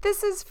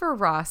 this is for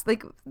Ross.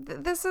 Like,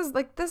 this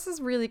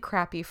is really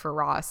crappy for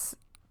Ross.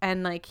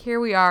 And like, here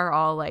we are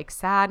all like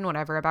sad and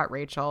whatever about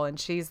Rachel. And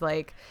she's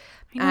like,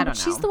 I don't know.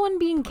 She's the one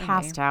being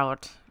cast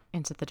out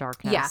into the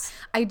darkness. Yeah,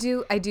 I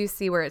do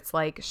see where it's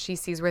like she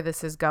sees where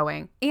this is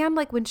going. And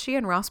like when she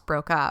and Ross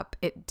broke up,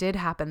 it did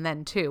happen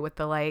then too, with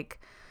the like,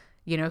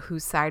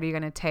 whose side are you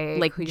going to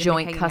take? Like who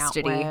joint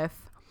custody.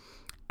 With.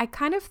 I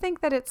kind of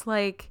think that it's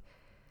like,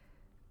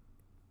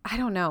 I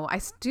don't know.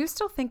 I do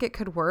still think it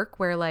could work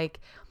where like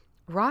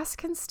Ross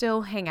can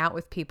still hang out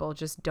with people,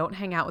 just don't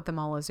hang out with them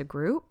all as a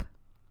group.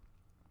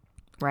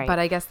 Right. But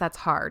I guess that's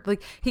hard.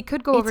 Like, he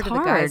could go over to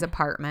the guy's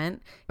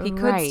apartment. He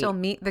could still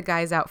meet the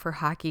guys out for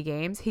hockey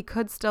games. He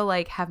could still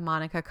like have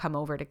Monica come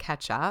over to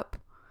catch up.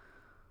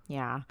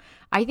 Yeah.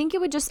 I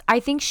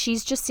think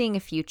she's just seeing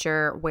a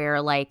future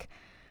where like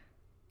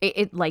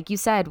it like you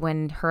said,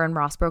 when her and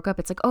Ross broke up,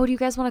 it's like, oh, do you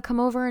guys want to come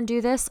over and do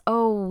this?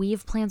 Oh, we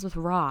have plans with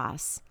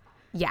Ross.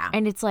 Yeah.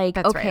 And it's like,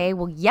 that's okay, right.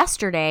 Well,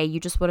 yesterday you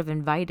just would have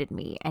invited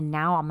me and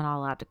now I'm not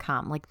allowed to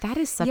come. Like, that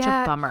is such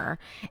a bummer.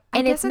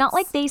 And it's not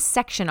like they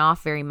section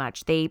off very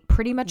much. They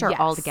pretty much are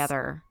all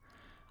together.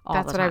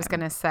 That's what I was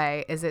going to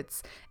say, is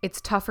it's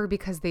tougher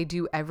because they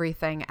do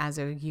everything as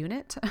a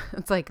unit.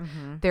 It's like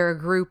they're a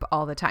group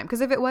all the time.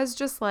 Because if it was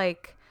just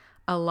like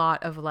a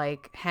lot of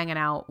like hanging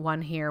out,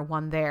 one here,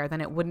 one there, then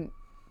it wouldn't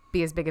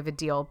be as big of a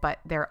deal. But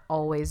they're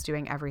always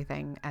doing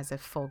everything as a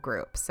full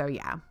group. So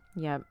yeah.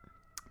 Yep.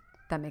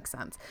 That makes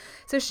sense.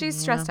 So she's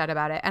stressed out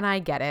about it, and I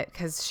get it,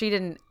 because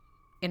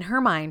in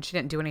her mind, she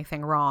didn't do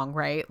anything wrong,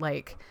 right?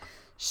 Like,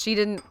 she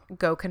didn't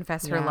go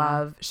confess her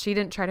love. She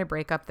didn't try to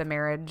break up the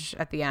marriage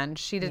at the end.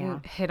 She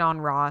didn't hit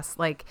on Ross.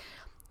 Like,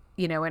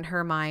 in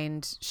her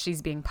mind,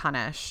 she's being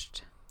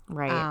punished.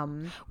 Right.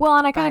 Well,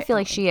 and I kind of feel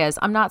like she is.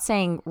 I'm not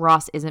saying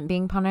Ross isn't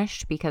being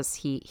punished, because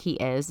he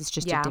is. It's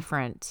just a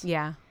different.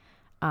 Yeah.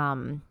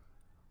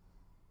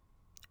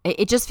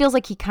 It just feels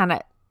like he kind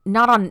of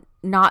not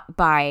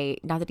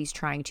that he's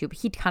trying to, but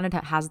he kind of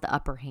has the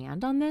upper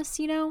hand on this,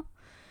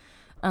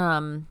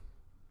 kind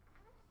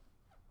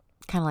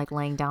of like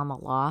laying down the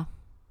law.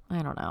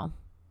 I don't know.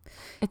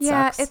 It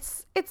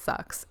sucks. It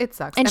sucks. It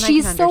sucks. And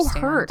she's so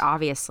hurt,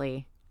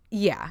 obviously.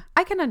 Yeah,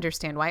 I can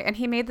understand why. And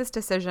he made this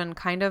decision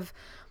kind of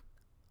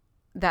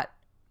that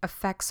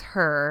affects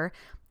her,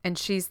 and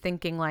she's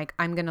thinking like,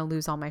 I'm going to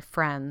lose all my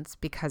friends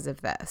because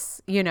of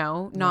this,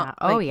 not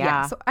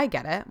so I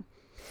get it.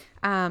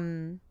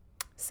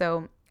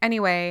 So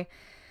anyway,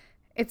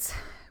 it's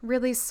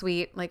really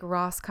sweet. Like,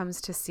 Ross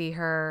comes to see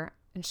her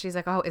And she's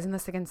like, oh, isn't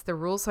this against the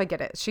rules? So I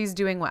get it. She's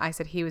doing what I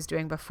said he was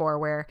doing before,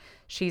 where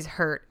she's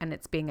hurt and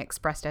it's being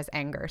expressed as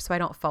anger. So I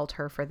don't fault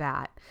her for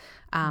that.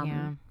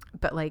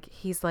 But like,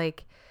 he's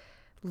like,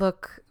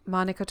 look,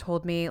 Monica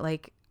told me,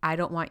 like, I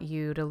don't want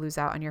you to lose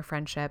out on your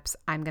friendships.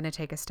 I'm going to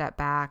take a step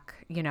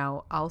back. You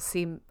know, I'll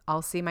see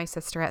my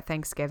sister at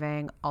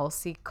Thanksgiving. I'll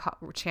see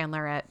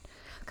Chandler at,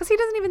 because he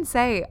doesn't even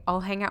say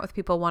I'll hang out with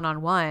people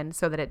one-on-one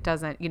so that it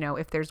doesn't, you know,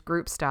 if there's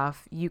group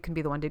stuff, you can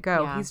be the one to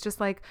go. Yeah. He's just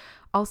like,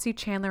 I'll see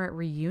Chandler at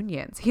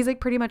reunions. He's like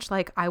pretty much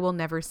like, I will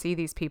never see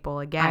these people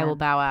again. I will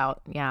bow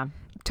out. Yeah.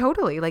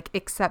 Totally. Like,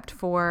 except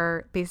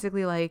for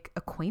basically like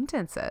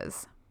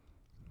acquaintances.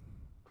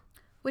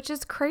 Which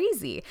is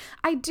crazy.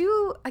 I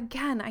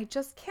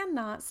just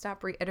cannot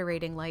stop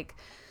reiterating, like,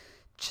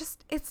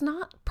 just, it's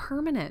not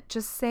permanent.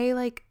 Just say,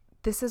 like,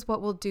 this is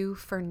what we'll do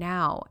for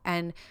now.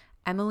 And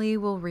Emily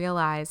will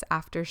realize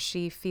after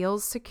she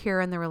feels secure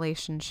in the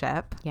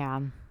relationship. Yeah.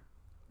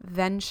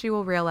 Then she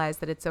will realize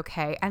that it's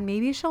okay. And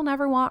maybe she'll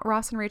never want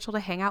Ross and Rachel to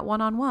hang out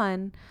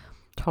one-on-one.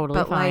 Totally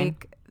but fine.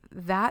 Like,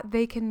 that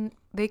they can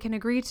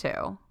agree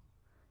to.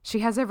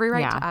 She has every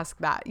right to ask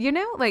that, you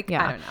know? Like,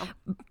 yeah. I don't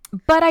know.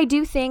 But I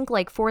do think,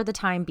 like, for the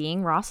time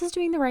being, Ross is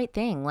doing the right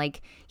thing.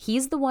 Like,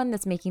 he's the one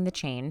that's making the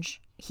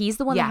change. He's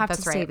the one that has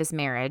to save his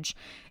marriage.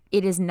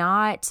 It is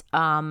not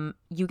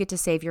you get to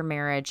save your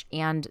marriage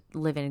and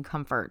live in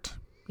comfort,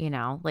 you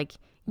know? Like,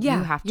 you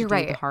have to do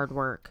the hard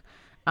work.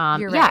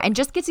 And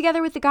just get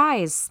together with the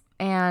guys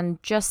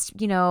and just,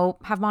 you know,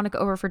 have Monica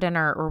over for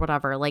dinner or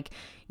whatever. Like,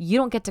 you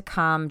don't get to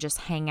come just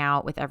hang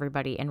out with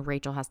everybody, and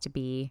Rachel has to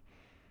be...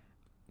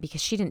 Because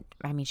she didn't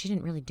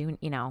really do,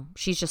 you know,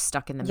 she's just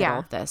stuck in the middle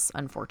of this,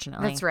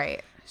 unfortunately. That's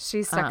right.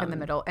 She's stuck in the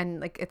middle. And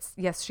like,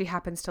 yes, she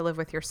happens to live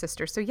with your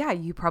sister. So yeah,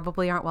 you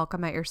probably aren't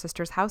welcome at your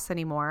sister's house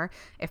anymore.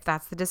 If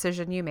that's the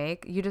decision you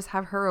make, you just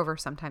have her over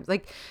sometimes.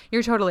 Like,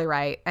 you're totally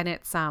right. And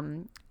it's,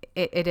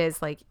 it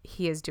is like,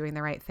 he is doing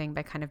the right thing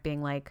by kind of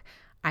being like,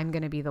 I'm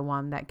going to be the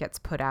one that gets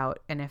put out.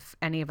 And if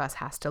any of us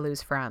has to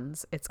lose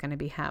friends, it's going to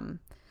be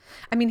him.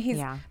 I mean, he's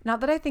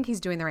not that I think he's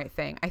doing the right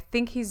thing. I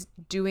think he's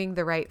doing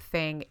the right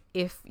thing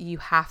if you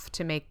have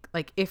to make,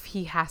 like, if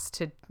he has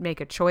to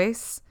make a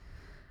choice.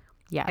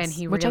 Yes. And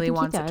he really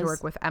wants it to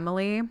work with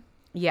Emily.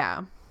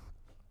 Yeah.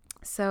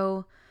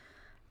 So,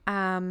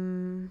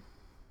 so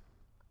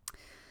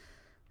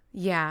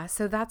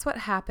that's what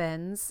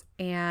happens.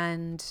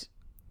 And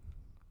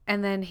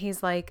then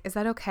he's like, is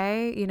that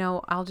okay? You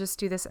know, I'll just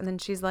do this. And then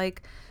she's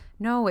like,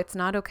 no, it's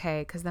not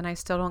okay, because then I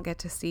still don't get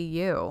to see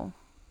you.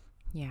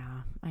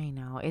 Yeah, I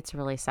know. It's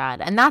really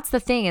sad. And that's the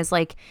thing is,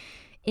 like,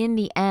 in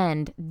the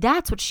end,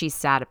 that's what she's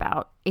sad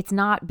about. It's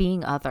not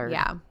being other.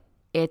 Yeah.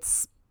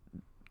 It's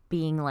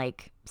being,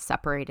 like,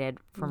 separated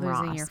from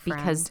losing Ross. Your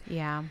friend. Because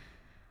yeah,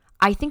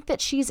 I think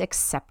that she's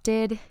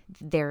accepted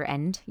their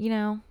end, you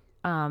know?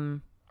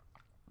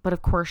 But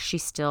of course she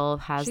still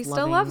has She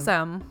still loves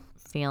him.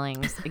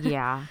 Feelings.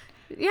 Yeah.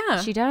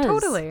 Yeah. She does.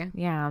 Totally.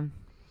 Yeah.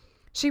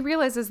 She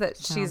realizes that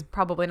she's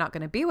probably not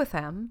going to be with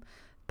him,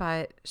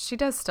 but she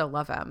does still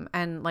love him.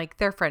 And like,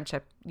 their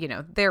friendship, you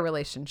know, their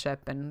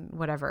relationship and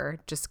whatever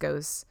just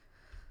goes,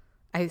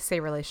 I say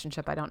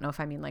relationship, I don't know if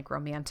I mean like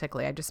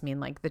romantically. I just mean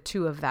like the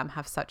two of them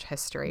have such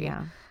history.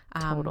 Yeah,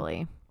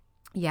 totally.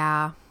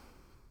 Yeah.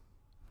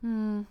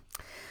 And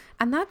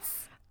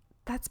that's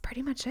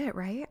pretty much it,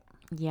 right?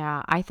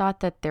 Yeah. I thought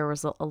that there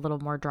was a little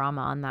more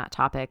drama on that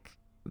topic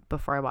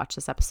before I watched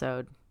this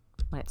episode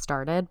when it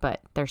started,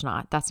 but there's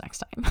not. That's next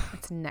time.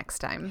 It's next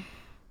time.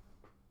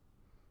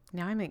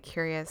 Now I'm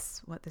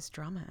curious what this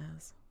drama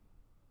is.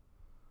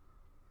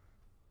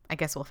 I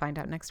guess we'll find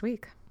out next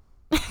week.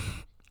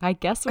 I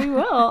guess we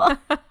will.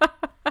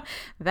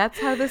 That's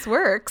how this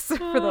works for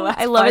the last.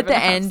 I love at the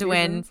end seasons.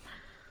 when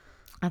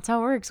that's how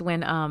it works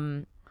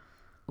when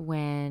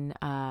when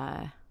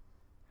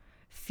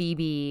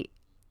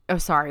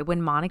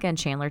Monica and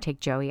Chandler take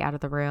Joey out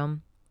of the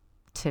room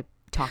to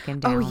talk him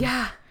down. Oh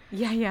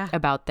yeah.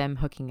 About them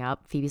hooking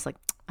up. Phoebe's like,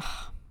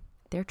 oh,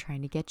 they're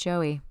trying to get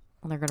Joey.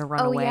 They're going to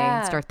run away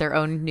and start their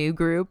own new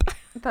group.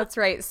 That's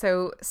right.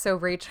 So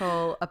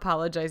Rachel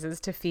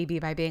apologizes to Phoebe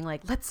by being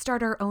like, let's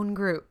start our own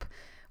group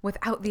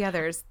without the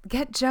others.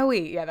 Get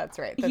Joey. Yeah, that's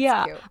right.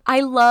 That's cute.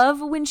 I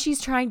love when she's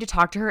trying to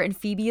talk to her and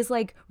Phoebe is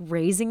like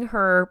raising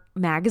her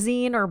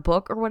magazine or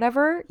book or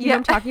whatever. You know what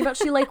I'm talking about?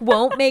 She like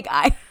won't make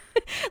eye,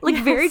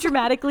 very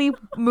dramatically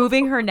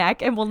moving her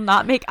neck and will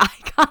not make eye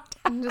contact.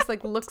 And just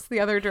like looks the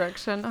other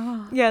direction.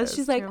 Oh, yeah,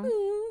 she's like,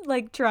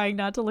 like trying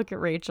not to look at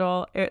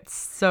Rachel. It's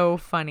so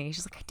funny.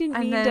 She's like, I didn't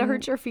mean to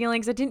hurt your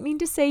feelings. I didn't mean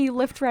to say you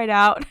lift right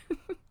out.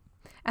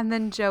 And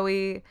then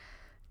Joey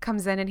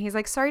comes in and he's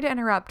like, sorry to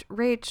interrupt.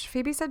 Rach,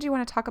 Phoebe said you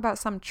want to talk about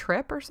some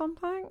trip or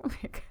something?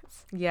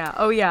 Yeah.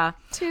 Oh, yeah.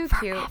 Too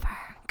cute.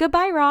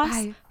 Goodbye, Ross.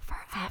 Bye.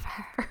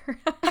 Forever.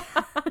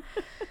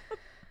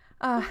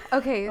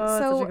 Okay. Oh,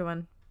 so such a good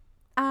one.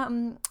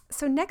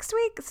 So next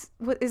week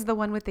is the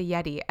one with the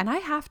Yeti. And I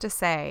have to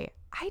say,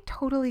 I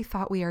totally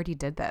thought we already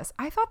did this.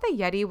 I thought the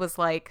Yeti was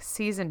like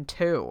season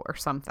 2 or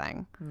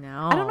something.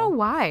 No. I don't know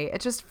why.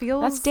 It just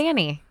feels... That's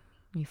Danny.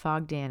 You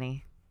fogged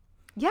Danny.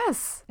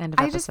 Yes. End of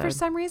I just, for episode.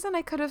 some reason,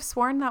 I could have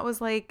sworn that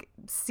was like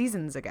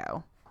seasons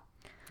ago.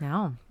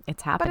 No,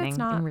 it's happening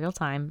not. in real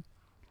time.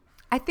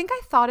 I think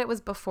I thought it was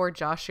before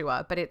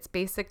Joshua, but it's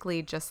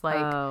basically just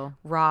like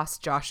Ross,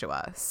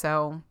 Joshua.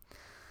 So,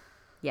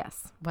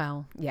 yes.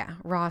 well, yeah,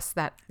 Ross,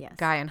 that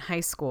guy in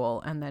high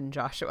school, and then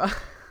Joshua.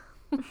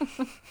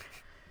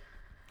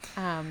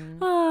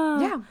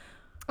 Yeah.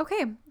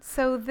 Okay.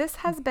 So this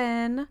has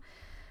been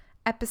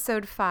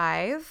episode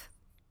 5,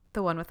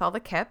 the one with all the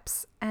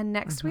Kips. And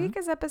next week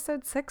is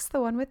episode 6, the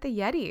one with the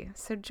Yeti.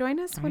 So join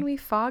us when we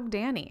fog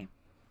Danny.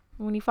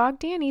 When you fog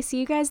Danny, see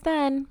you guys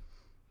then.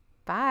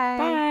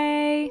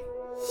 Bye.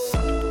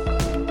 Bye.